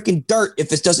blade in the freaking dirt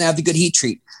if it doesn't have the good heat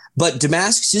treat. But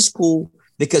Damascus is cool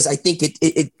because I think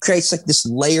it creates like this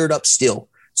layered up steel.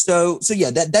 So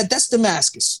yeah, that's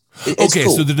Damascus. It's okay,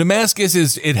 cool. so the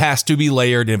Damascus it has to be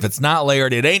layered. If it's not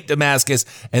layered, it ain't Damascus,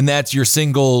 and that's your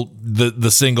single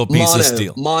single piece of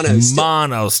steel.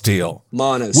 Mono steel.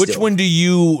 Which one do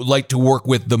you like to work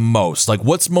with the most? Like,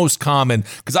 what's most common?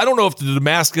 Because I don't know if the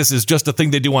Damascus is just a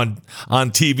thing they do on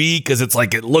TV because it's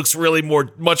like it looks really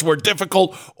much more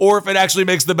difficult, or if it actually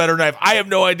makes the better knife. I have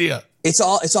no idea. It's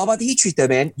all about the heat treat, though,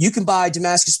 man. You can buy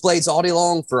Damascus blades all day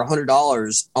long for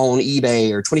 $100 on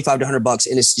eBay or $25 to $100,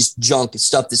 and it's just junk. It's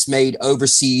stuff that's made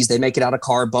overseas. They make it out of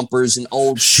car bumpers and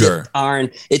old iron.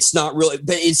 It's not really,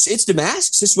 but it's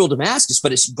Damascus. It's real Damascus,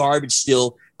 but it's garbage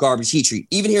steel, garbage heat treat.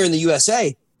 Even here in the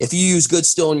USA, if you use good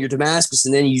steel in your Damascus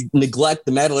and then you neglect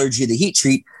the metallurgy of the heat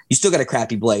treat, you still got a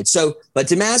crappy blade. So, but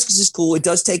Damascus is cool. It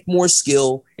does take more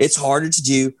skill. It's harder to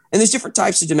do, and there's different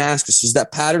types of Damascus. There's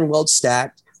that pattern weld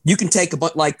stacked. You can take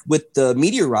like with the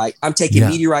meteorite, I'm taking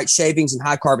meteorite shavings and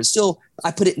high carbon steel.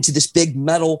 I put it into this big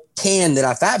metal can that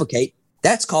I fabricate.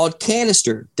 That's called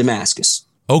canister Damascus.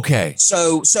 Okay.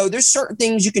 So there's certain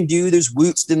things you can do. There's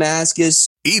Woots Damascus.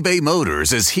 eBay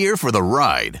Motors is here for the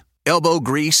ride. Elbow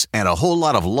grease and a whole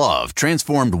lot of love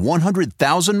transformed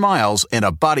 100,000 miles and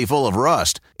a body full of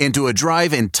rust into a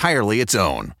drive entirely its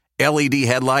own. LED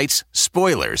headlights,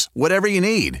 spoilers, whatever you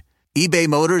need. eBay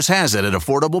Motors has it at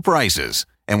affordable prices.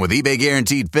 And with eBay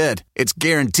Guaranteed Fit, it's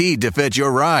guaranteed to fit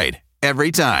your ride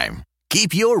every time.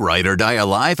 Keep your ride or die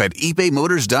alive at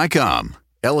ebaymotors.com.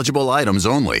 Eligible items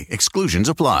only. Exclusions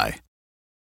apply.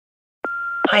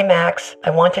 Hi, Max. I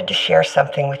wanted to share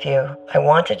something with you. I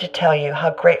wanted to tell you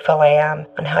how grateful I am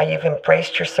and how you've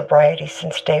embraced your sobriety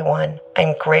since day one.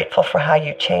 I'm grateful for how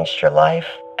you changed your life.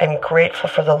 I'm grateful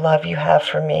for the love you have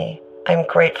for me. I'm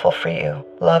grateful for you.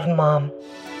 Love, Mom.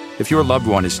 If your loved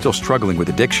one is still struggling with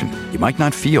addiction, you might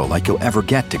not feel like you'll ever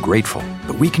get to grateful,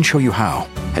 but we can show you how.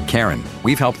 At Caron,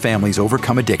 we've helped families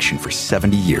overcome addiction for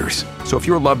 70 years. So if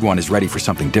your loved one is ready for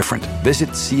something different, visit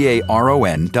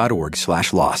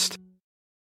caron.org/lost.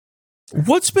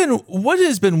 What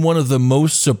has been one of the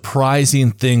most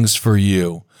surprising things for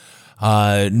you?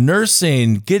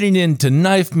 Nursing, getting into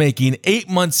knife making, 8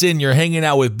 months in, you're hanging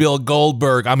out with Bill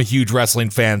Goldberg. I'm a huge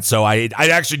wrestling fan, so I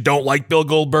actually don't like Bill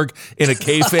Goldberg in a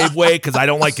kayfabe way because I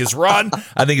don't like his run.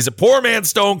 I think he's a poor man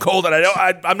Stone Cold, and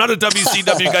I'm not a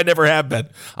WCW guy, never have been.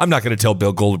 I'm not going to tell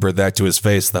Bill Goldberg that to his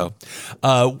face, though.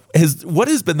 What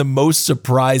has been the most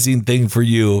surprising thing for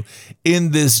you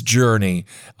in this journey,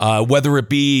 whether it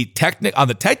be on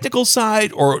the technical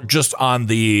side or just on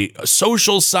the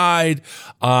social side,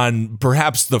 on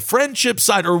perhaps the friendship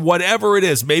side or whatever it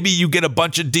is? Maybe you get a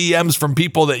bunch of DMs from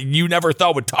people that you never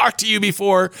thought would talk to you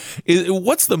before.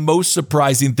 What's the most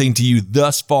surprising thing to you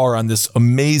thus far on this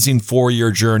amazing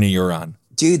 4-year journey you're on?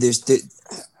 Dude, there's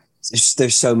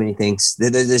so many things.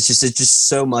 There's just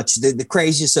so much. The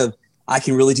craziest of, I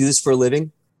can really do this for a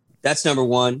living. That's number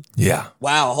one. Yeah.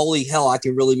 Wow. Holy hell. I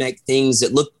can really make things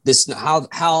that look this.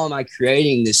 How am I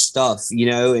creating this stuff?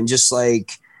 And just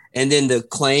like, and then the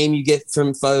claim you get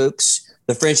from folks,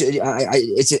 the friendship.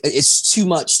 It's too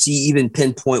much to even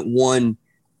pinpoint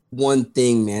one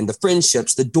thing, man. The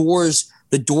friendships, the doors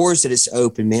that it's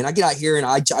open, man. I get out here and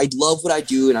I love what I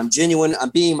do, and I'm genuine. I'm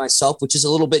being myself, which is a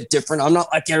little bit different. I'm not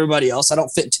like everybody else. I don't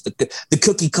fit into the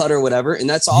cookie cutter or whatever, and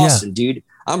that's awesome, dude.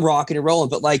 I'm rocking and rolling,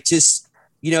 but like just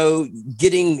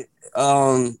getting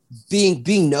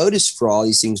being noticed for all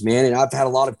these things, man. And I've had a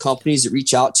lot of companies that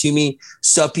reach out to me,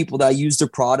 sub people that use their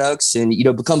products, and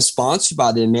become sponsored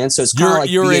by them, man. So it's kind of like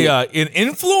you're an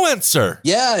influencer.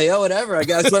 Yeah, whatever. I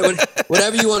guess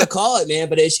whatever you want to call it, man.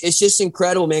 But it's just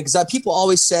incredible, man. Because people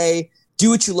always say, do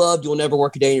what you love, you'll never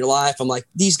work a day in your life. I'm like,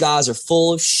 these guys are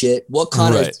full of shit. What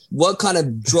kind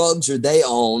of drugs are they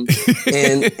on?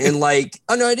 and like,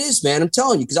 I know it is, man. I'm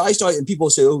telling you, because I started, and people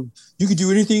say, oh, you can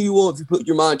do anything you want if you put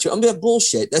your mind to it. I'm like,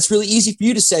 bullshit. That's really easy for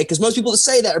you to say, because most people that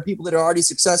say that are people that are already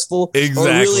successful or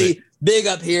really big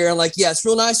up here. And like, yeah, it's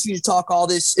real nice for you to talk all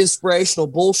this inspirational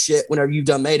bullshit whenever you've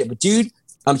done made it. But dude,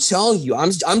 I'm telling you,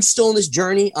 I'm still on this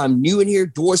journey. I'm new in here.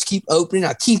 Doors keep opening.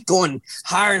 I keep going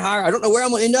higher and higher. I don't know where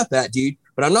I'm gonna end up at, dude,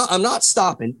 but I'm not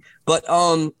stopping. But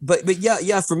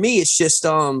yeah. For me, it's just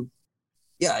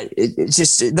it's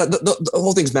just the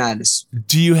whole thing's madness.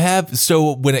 Do you have,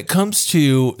 so when it comes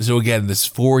to, so again, this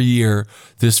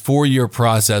 4-year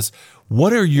process,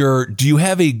 do you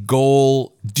have a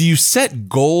goal? Do you set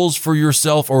goals for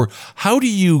yourself, or how do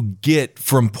you get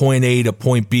from point A to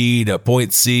point B to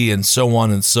point C and so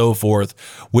on and so forth?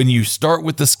 When you start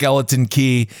with the skeleton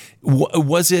key,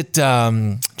 was it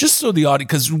just so the audience,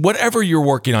 because whatever you're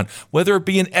working on, whether it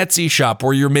be an Etsy shop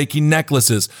where you're making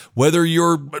necklaces, whether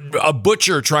you're a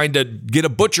butcher trying to get a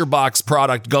butcher box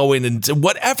product going, and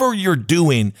whatever you're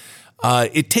doing,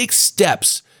 it takes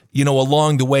steps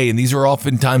along the way. And these are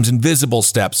oftentimes invisible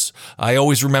steps. I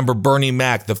always remember Bernie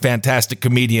Mac, the fantastic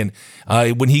comedian,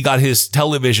 when he got his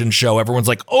television show, everyone's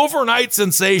like, overnight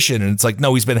sensation. And it's like,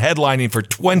 no, he's been headlining for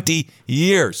 20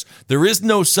 years. There is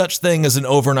no such thing as an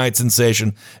overnight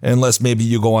sensation, unless maybe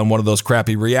you go on one of those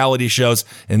crappy reality shows,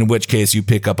 in which case you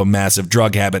pick up a massive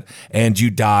drug habit and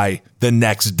you die the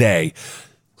next day.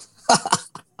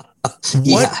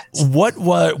 What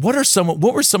were some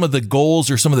of the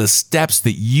goals or some of the steps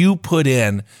that you put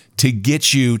in to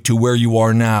get you to where you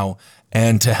are now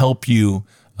and to help you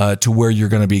to where you're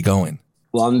going to be going?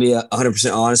 Well, I'm going to be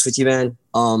 100% honest with you, man.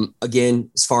 Again,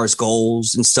 as far as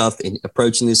goals and stuff and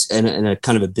approaching this in a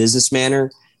kind of a business manner,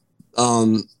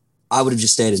 I would have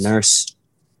just stayed a nurse.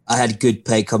 I had good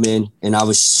pay come in, and I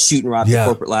was shooting right up the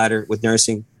corporate ladder with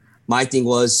nursing. My thing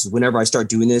was, whenever I start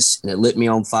doing this and it lit me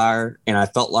on fire, and I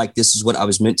felt like this is what I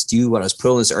was meant to do, what I was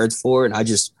put on this earth for. And I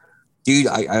just, dude,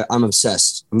 I'm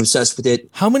obsessed. I'm obsessed with it.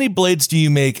 How many blades do you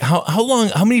make?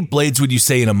 How many blades would you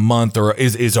say in a month, or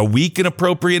is a week an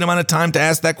appropriate amount of time to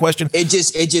ask that question? It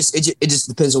just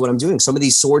depends on what I'm doing. Some of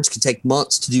these swords can take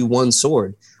months to do one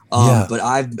sword. But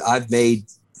I've made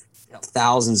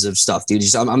thousands of stuff, dude.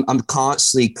 I'm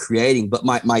constantly creating. But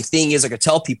my thing is, like I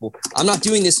tell people, I'm not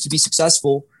doing this to be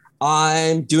successful.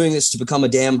 I'm doing this to become a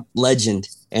damn legend.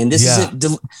 And this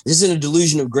isn't a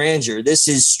delusion of grandeur. This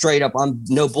is straight up, I'm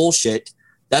no bullshit.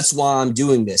 That's why I'm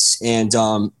doing this. And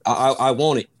I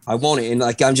want it. I want it. And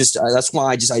like, that's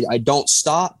why I don't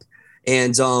stop.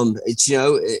 And it's,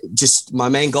 just my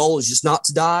main goal is just not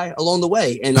to die along the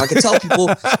way. And I can tell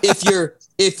people,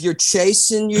 if you're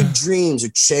chasing your dreams or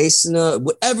chasing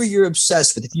whatever you're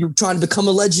obsessed with, if you're trying to become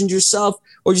a legend yourself,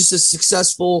 or just a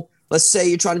successful, let's say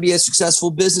you're trying to be a successful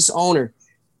business owner,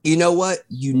 you know what?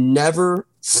 You never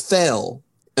fail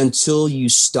until you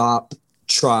stop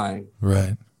trying.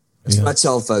 Right. That's what I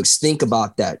tell folks. Think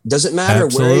about that. Doesn't matter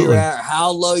where you're at, or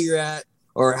how low you're at,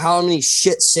 or how many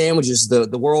shit sandwiches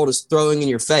the world is throwing in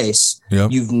your face.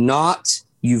 Yep. You've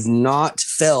not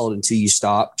failed until you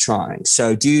stop trying.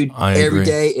 So, dude, every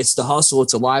day it's the hustle.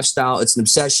 It's a lifestyle. It's an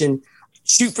obsession.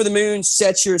 Shoot for the moon.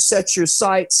 Set your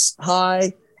sights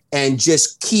high. And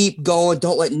just keep going.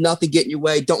 Don't let nothing get in your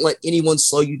way. Don't let anyone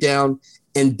slow you down,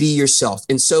 and be yourself.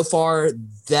 And so far,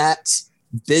 that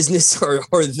business or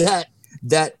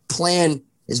that plan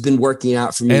has been working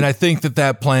out for me. And I think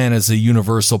that plan is a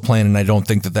universal plan, and I don't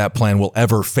think that plan will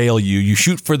ever fail you. You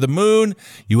shoot for the moon,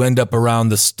 you end up around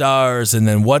the stars, and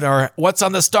then what's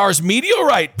on the stars?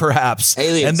 Meteorite, perhaps.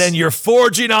 Aliens. And then you're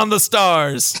forging on the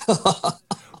stars.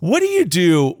 What do you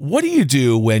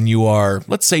do when you are,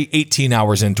 let's say, 18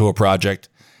 hours into a project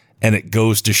and it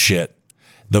goes to shit?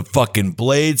 The fucking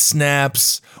blade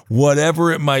snaps,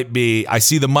 whatever it might be. I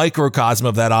see the microcosm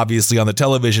of that, obviously, on the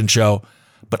television show,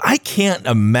 but I can't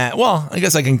imagine. Well, I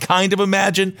guess I can kind of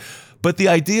imagine, but the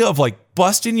idea of like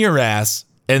busting your ass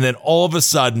and then all of a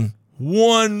sudden,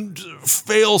 one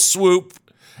fail swoop,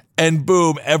 and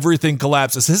boom, everything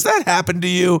collapses. Has that happened to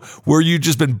you where you've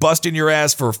just been busting your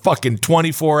ass for fucking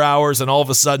 24 hours and all of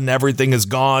a sudden everything is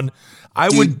gone? I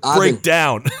would break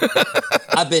down.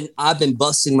 I've been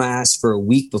busting my ass for a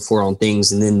week before on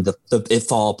things, and then it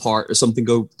fall apart or something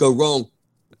go wrong.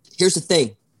 Here's the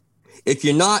thing. If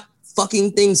you're not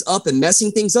fucking things up and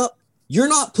messing things up, you're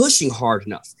not pushing hard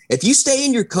enough. If you stay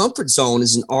in your comfort zone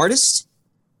as an artist,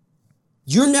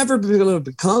 you're never going to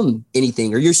become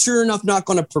anything, or you're sure enough not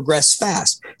going to progress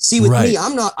fast. See, with me,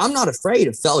 I'm not afraid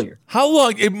of failure. How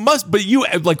long it must, but you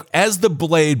like as the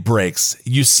blade breaks,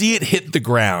 you see it hit the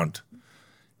ground.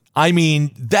 I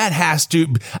mean, that has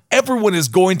to. Everyone is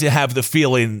going to have the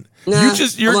feeling. You're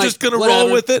just going to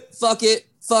roll with it. Fuck it.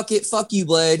 Fuck you,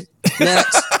 blade.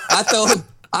 Next, I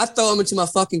throw him into my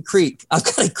fucking creek. I've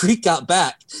got a creek out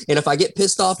back, and if I get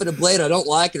pissed off at a blade I don't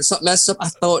like it or something messes up, I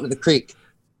throw it into the creek.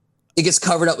 It gets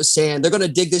covered up with sand. They're going to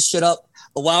dig this shit up.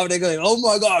 Wow, they're going, oh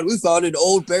my God, we found an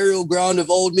old burial ground of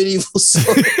old medieval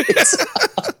stories.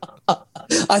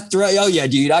 Oh yeah,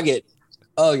 dude,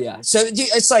 oh yeah. So dude,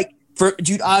 it's like,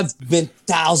 I've been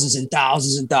thousands and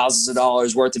thousands and thousands of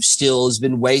dollars worth of steel has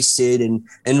been wasted and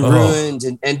ruined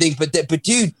and things. But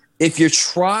dude, if you're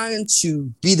trying to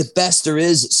be the best there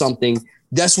is at something,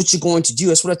 that's what you're going to do.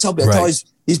 That's what I tell people. I tell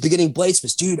these beginning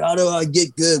bladesmiths, dude, how do I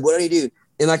get good? What do you do?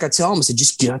 And like I tell them, I said,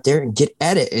 just get out there and get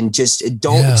at it and just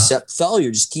don't accept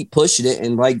failure. Just keep pushing it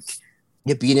and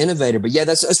be an innovator. But yeah,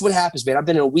 that's what happens, man. I've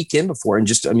been in a weekend before and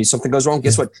something goes wrong.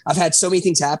 Guess what? I've had so many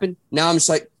things happen. Now I'm just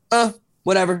like,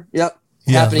 whatever. Yep.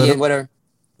 Happening again, whatever.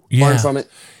 Learn from it.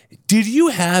 Did you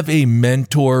have a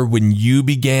mentor when you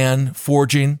began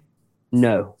forging?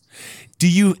 No.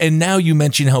 And now you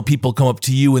mention how people come up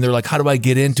to you and they're like, how do I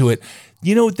get into it?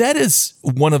 You know, that is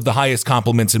one of the highest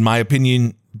compliments, in my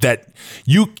opinion,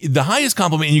 the highest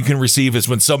compliment you can receive is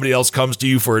when somebody else comes to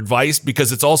you for advice,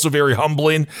 because it's also very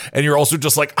humbling. And you're also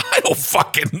just like, I don't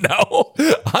fucking know.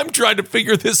 I'm trying to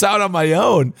figure this out on my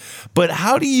own. But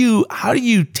how do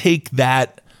you take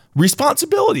that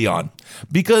responsibility on?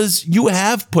 Because you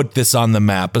have put this on the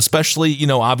map, especially, you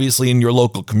know, obviously in your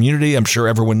local community. I'm sure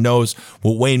everyone knows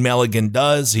what Wayne Meligan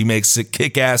does. He makes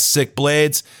kick-ass sick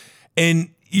blades.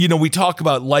 And, you know, we talk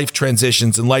about life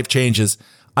transitions and life changes.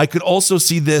 I could also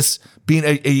see this being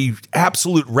a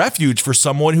absolute refuge for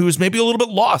someone who is maybe a little bit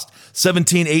lost.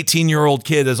 17, 18-year-old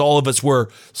kid, as all of us were,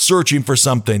 searching for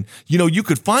something. You know, you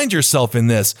could find yourself in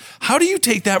this. How do you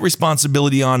take that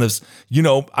responsibility on as, you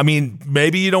know, I mean,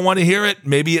 maybe you don't want to hear it.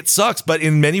 Maybe it sucks. But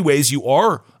in many ways, you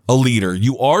are a leader.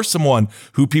 You are someone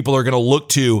who people are going to look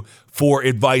to for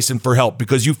advice and for help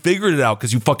because you figured it out,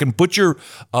 because you fucking put your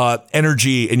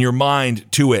energy and your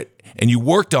mind to it and you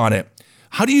worked on it.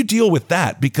 How do you deal with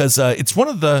that? Because it's one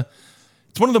of the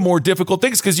more difficult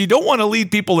things, because you don't want to lead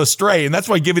people astray. And that's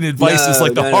why giving advice is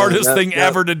like the hardest thing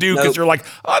ever to do, because you're like,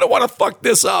 I don't want to fuck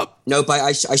this up. Nope.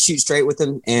 I shoot straight with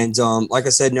them. And like I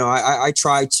said, no, I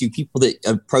try to, people that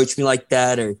approach me like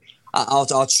that, or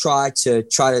I'll try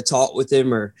to talk with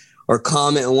them or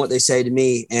comment on what they say to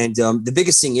me. And the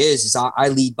biggest thing is I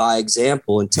lead by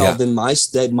example and tell them my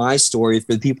story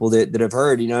for the people that have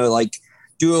heard, you know, like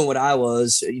doing what I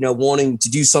was, you know, wanting to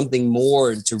do something more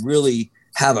and to really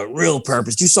have a real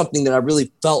purpose, do something that I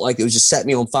really felt like it was just set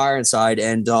me on fire inside.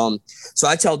 And so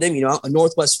I tell them, you know, in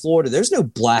Northwest Florida, there's no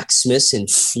blacksmiths in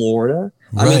Florida.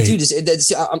 Right. I mean, dude,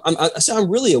 I'm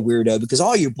really a weirdo, because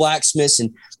all your blacksmiths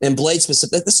and bladesmiths,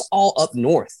 that's all up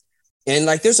north. And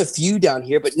like, there's a few down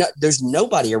here, but there's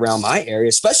nobody around my area,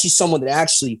 especially someone that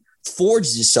actually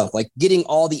forges this stuff, like getting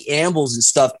all the anvils and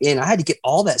stuff in. I had to get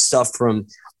all that stuff from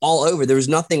all over. There was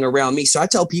nothing around me. So I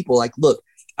tell people, like, look,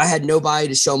 I had nobody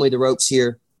to show me the ropes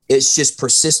here. It's just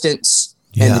persistence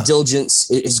and the diligence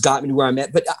has got me to where I'm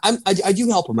at. But I do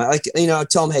help them. I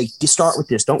tell them, hey, you start with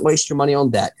this. Don't waste your money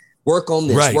on that. Work on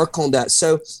this, work on that.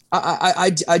 So I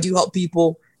do help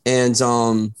people. And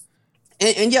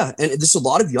there's a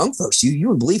lot of young folks. You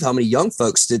wouldn't believe how many young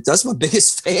folks that's my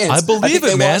biggest fans. I believe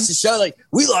it, man. Watch the show, like,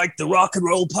 we like the rock and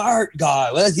roll pirate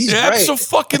guy. Well, he's great.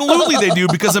 Absolutely they do,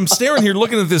 because I'm staring here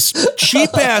looking at this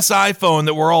cheap ass iPhone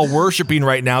that we're all worshiping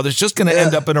right now. That's just going to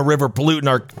end up in a river, polluting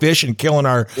our fish and killing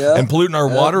and polluting our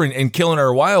water and killing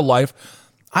our wildlife.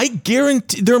 I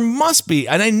guarantee there must be,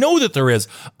 and I know that there is,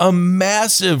 a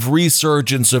massive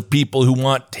resurgence of people who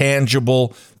want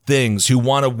tangible things, who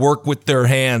want to work with their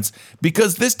hands,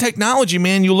 because this technology,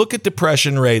 man, you look at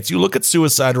depression rates, you look at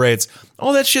suicide rates,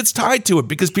 all that shit's tied to it,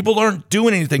 because people aren't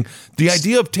doing anything. The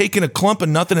idea of taking a clump of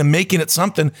nothing and making it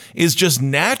something is just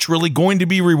naturally going to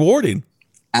be rewarding.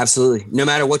 Absolutely. No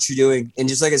matter what you're doing. And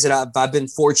just like I said, I've been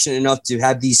fortunate enough to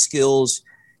have these skills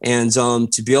and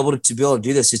to be able to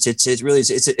do this. It's really,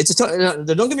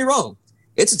 don't get me wrong.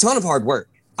 it's a ton of hard work.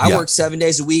 I work 7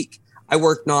 days a week. I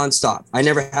work nonstop. I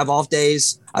never have off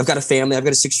days. I've got a family. I've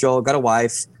got a 6-year-old, got a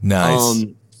wife. Nice.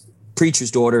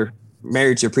 Preacher's daughter,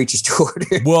 married to a preacher's daughter.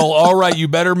 Well, all right. You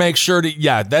better make sure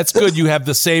to, that's good. You have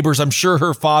the sabers. I'm sure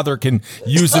her father can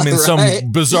use them in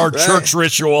some bizarre church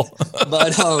ritual.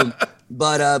 But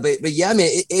yeah, man,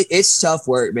 it's tough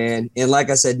work, man. And like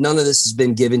I said, none of this has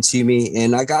been given to me.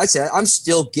 And like I said, I'm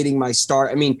still getting my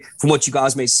start. I mean, from what you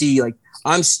guys may see, like,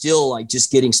 I'm still like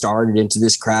just getting started into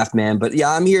this craft, man. But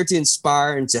yeah, I'm here to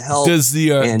inspire and to help. Does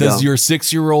your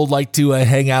 6-year-old like to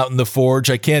hang out in the forge?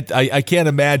 I can't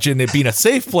imagine it being a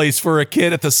safe place for a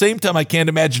kid. At the same time, I can't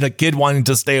imagine a kid wanting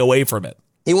to stay away from it.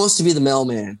 He wants to be the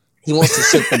mailman. He wants to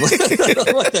ship the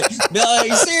No, are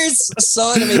you serious,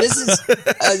 son? I mean, this is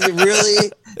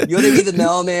really, you want to be the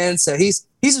mailman? So he's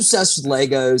obsessed with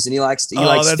Legos, and he likes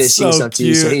fishing and stuff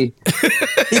too. So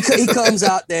he comes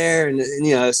out there, and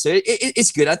so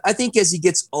it's good. I think as he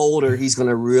gets older, he's going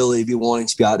to really be wanting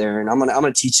to be out there, and I'm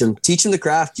gonna teach him the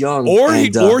craft young.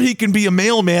 Or he can be a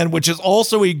mailman, which is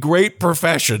also a great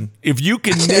profession. If you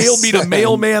can nail me to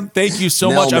mailman, thank you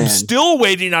so much. I'm still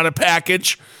waiting on a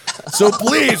package, so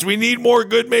please, we need more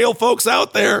good mail folks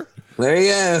out there. There you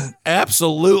go.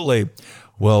 Absolutely.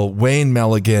 Well, Wayne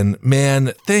Meligan,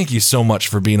 man, thank you so much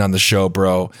for being on the show,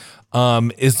 bro.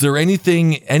 Is there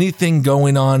anything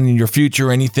going on in your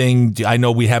future? Anything? I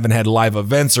know we haven't had live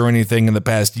events or anything in the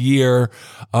past year,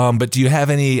 but do you have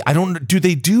any? Are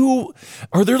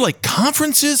there like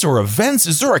conferences or events?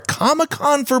 Is there a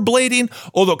Comic-Con for blading?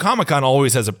 Although Comic-Con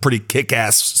always has a pretty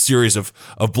kick-ass series of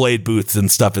blade booths and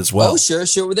stuff as well. Oh, sure.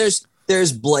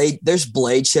 There's blade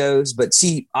shows, but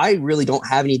see, I really don't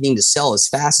have anything to sell. As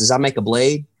fast as I make a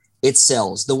blade, it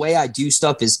sells. The way I do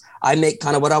stuff is I make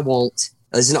kind of what I want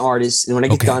as an artist, and when I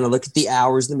get done, I look at the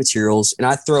hours, the materials, and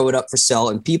I throw it up for sale,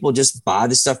 and people just buy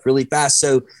the stuff really fast.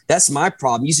 So that's my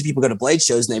problem. Usually people go to blade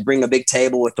shows and they bring a big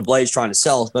table with the blades trying to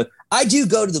sell, but I do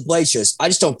go to the blade shows. I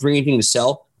just don't bring anything to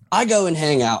sell. I go and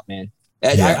hang out, man.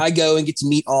 I go and get to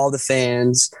meet all the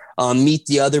fans, meet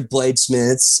the other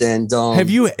bladesmiths, and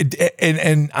have you?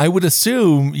 And I would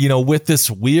assume, with this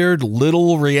weird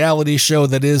little reality show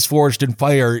that is Forged in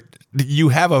Fire, you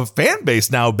have a fan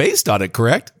base now based on it,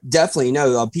 correct? Definitely,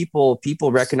 no.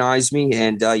 People recognize me,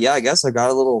 and I guess I got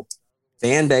a little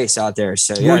fan base out there.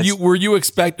 So were you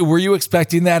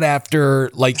expecting that after,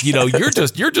 like, you're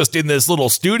just in this little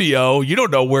studio, you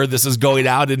don't know where this is going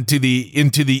out into the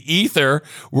ether.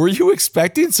 Were you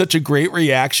expecting such a great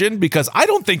reaction? Because I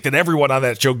don't think that everyone on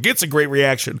that show gets a great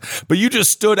reaction, but you just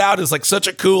stood out as like such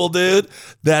a cool dude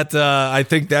that I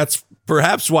think that's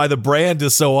perhaps why the brand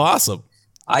is so awesome.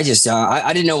 I just,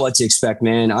 I didn't know what to expect,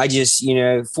 man. I just,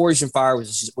 Forged in Fire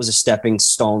was a stepping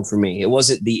stone for me. It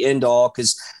wasn't the end all,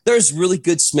 because there's really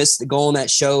good smiths that go on that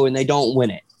show and they don't win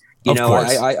it.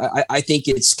 I think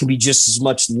it can be just as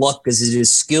much luck as it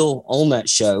is skill on that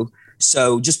show.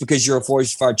 So just because you're a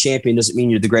Forged in Fire champion doesn't mean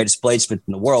you're the greatest bladesmith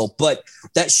in the world. But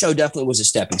that show definitely was a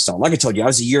stepping stone. Like I told you, I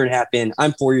was a year and a half in.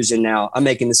 I'm 4 years in now. I'm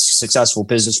making this successful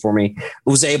business for me. I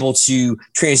was able to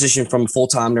transition from a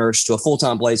full-time nurse to a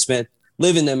full-time bladesmith.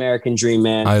 Living the American dream,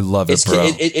 man. I love it, bro.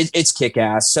 It's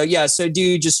kick-ass. So,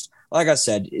 dude, just like I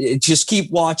said, just keep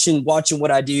watching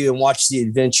what I do and watch the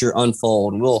adventure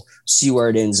unfold, and we'll see where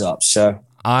it ends up. So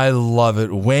I love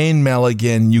it. Wayne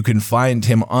Meligan, you can find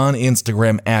him on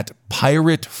Instagram at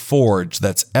Pirate Forge.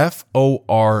 That's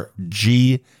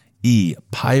Forge,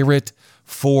 Pirate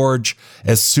Forge.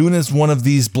 As soon as one of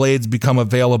these blades become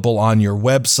available on your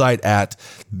website at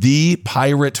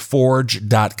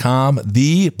thepirateforge.com,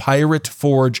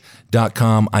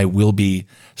 thepirateforge.com, I will be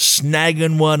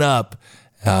snagging one up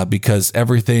because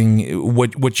everything,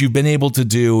 what you've been able to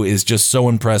do is just so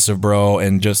impressive, bro,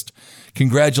 and just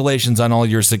congratulations on all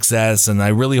your success, and I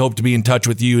really hope to be in touch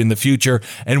with you in the future.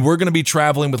 And we're going to be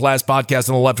traveling with Last Podcast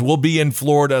on the Left. We'll be in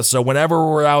Florida, so whenever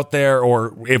we're out there,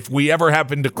 or if we ever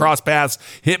happen to cross paths,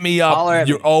 hit me up.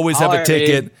 You always have a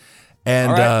ticket.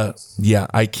 And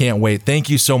I can't wait. Thank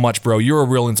you so much, bro. You're a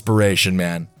real inspiration,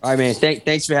 man. All right, man.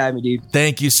 Thanks for having me, dude.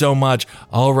 Thank you so much.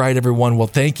 All right, everyone. Well,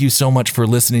 thank you so much for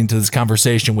listening to this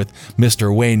conversation with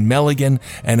Mr. Wayne Meligan.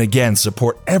 And again,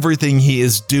 support everything he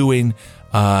is doing.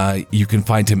 You can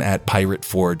find him at Pirate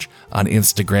Forge on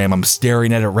Instagram. I'm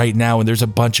staring at it right now, and there's a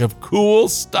bunch of cool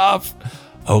stuff.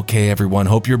 Okay, everyone.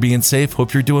 Hope you're being safe.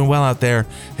 Hope you're doing well out there.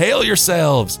 Hail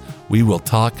yourselves. We will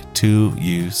talk to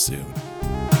you soon.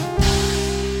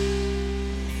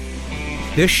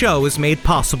 This show is made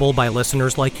possible by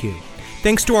listeners like you.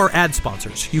 Thanks to our ad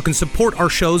sponsors, you can support our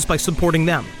shows by supporting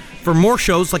them. For more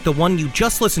shows like the one you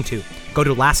just listened to, go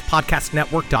to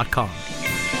lastpodcastnetwork.com.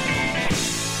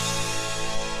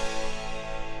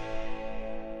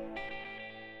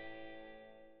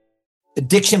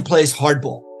 Addiction plays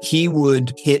hardball. He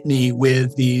would hit me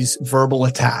with these verbal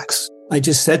attacks. I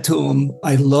just said to him,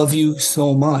 I love you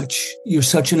so much. You're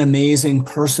such an amazing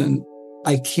person.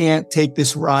 I can't take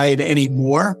this ride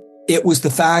anymore. It was the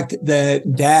fact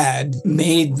that Dad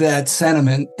made that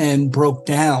sentiment and broke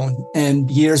down. And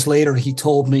years later, he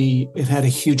told me it had a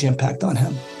huge impact on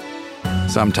him.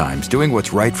 Sometimes doing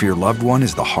what's right for your loved one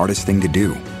is the hardest thing to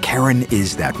do. Karen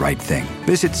is that right thing.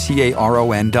 Visit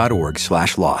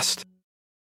caron.org/lost.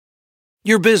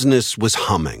 Your business was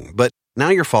humming, but now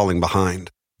you're falling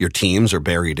behind. Your teams are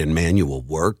buried in manual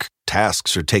work,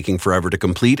 tasks are taking forever to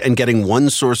complete, and getting one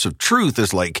source of truth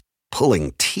is like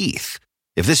pulling teeth.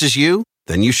 If this is you,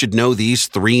 then you should know these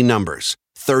three numbers: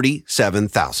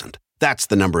 37,000. That's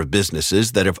the number of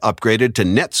businesses that have upgraded to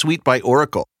NetSuite by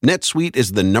Oracle. NetSuite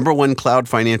is the #1 cloud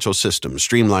financial system,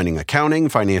 streamlining accounting,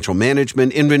 financial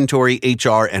management, inventory,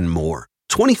 HR, and more.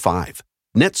 25.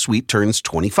 NetSuite turns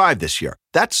 25 this year.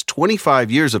 That's 25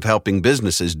 years of helping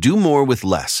businesses do more with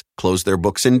less, close their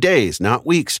books in days, not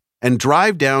weeks, and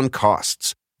drive down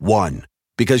costs. 1.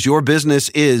 Because your business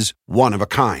is one of a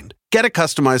kind. Get a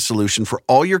customized solution for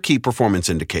all your key performance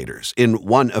indicators in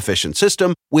one efficient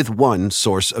system with one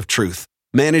source of truth.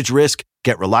 Manage risk,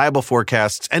 get reliable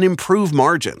forecasts, and improve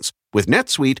margins. With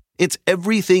NetSuite, it's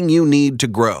everything you need to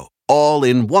grow, all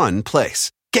in one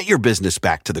place. Get your business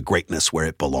back to the greatness where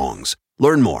it belongs.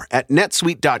 Learn more at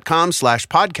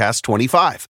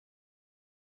netsuite.com/podcast25.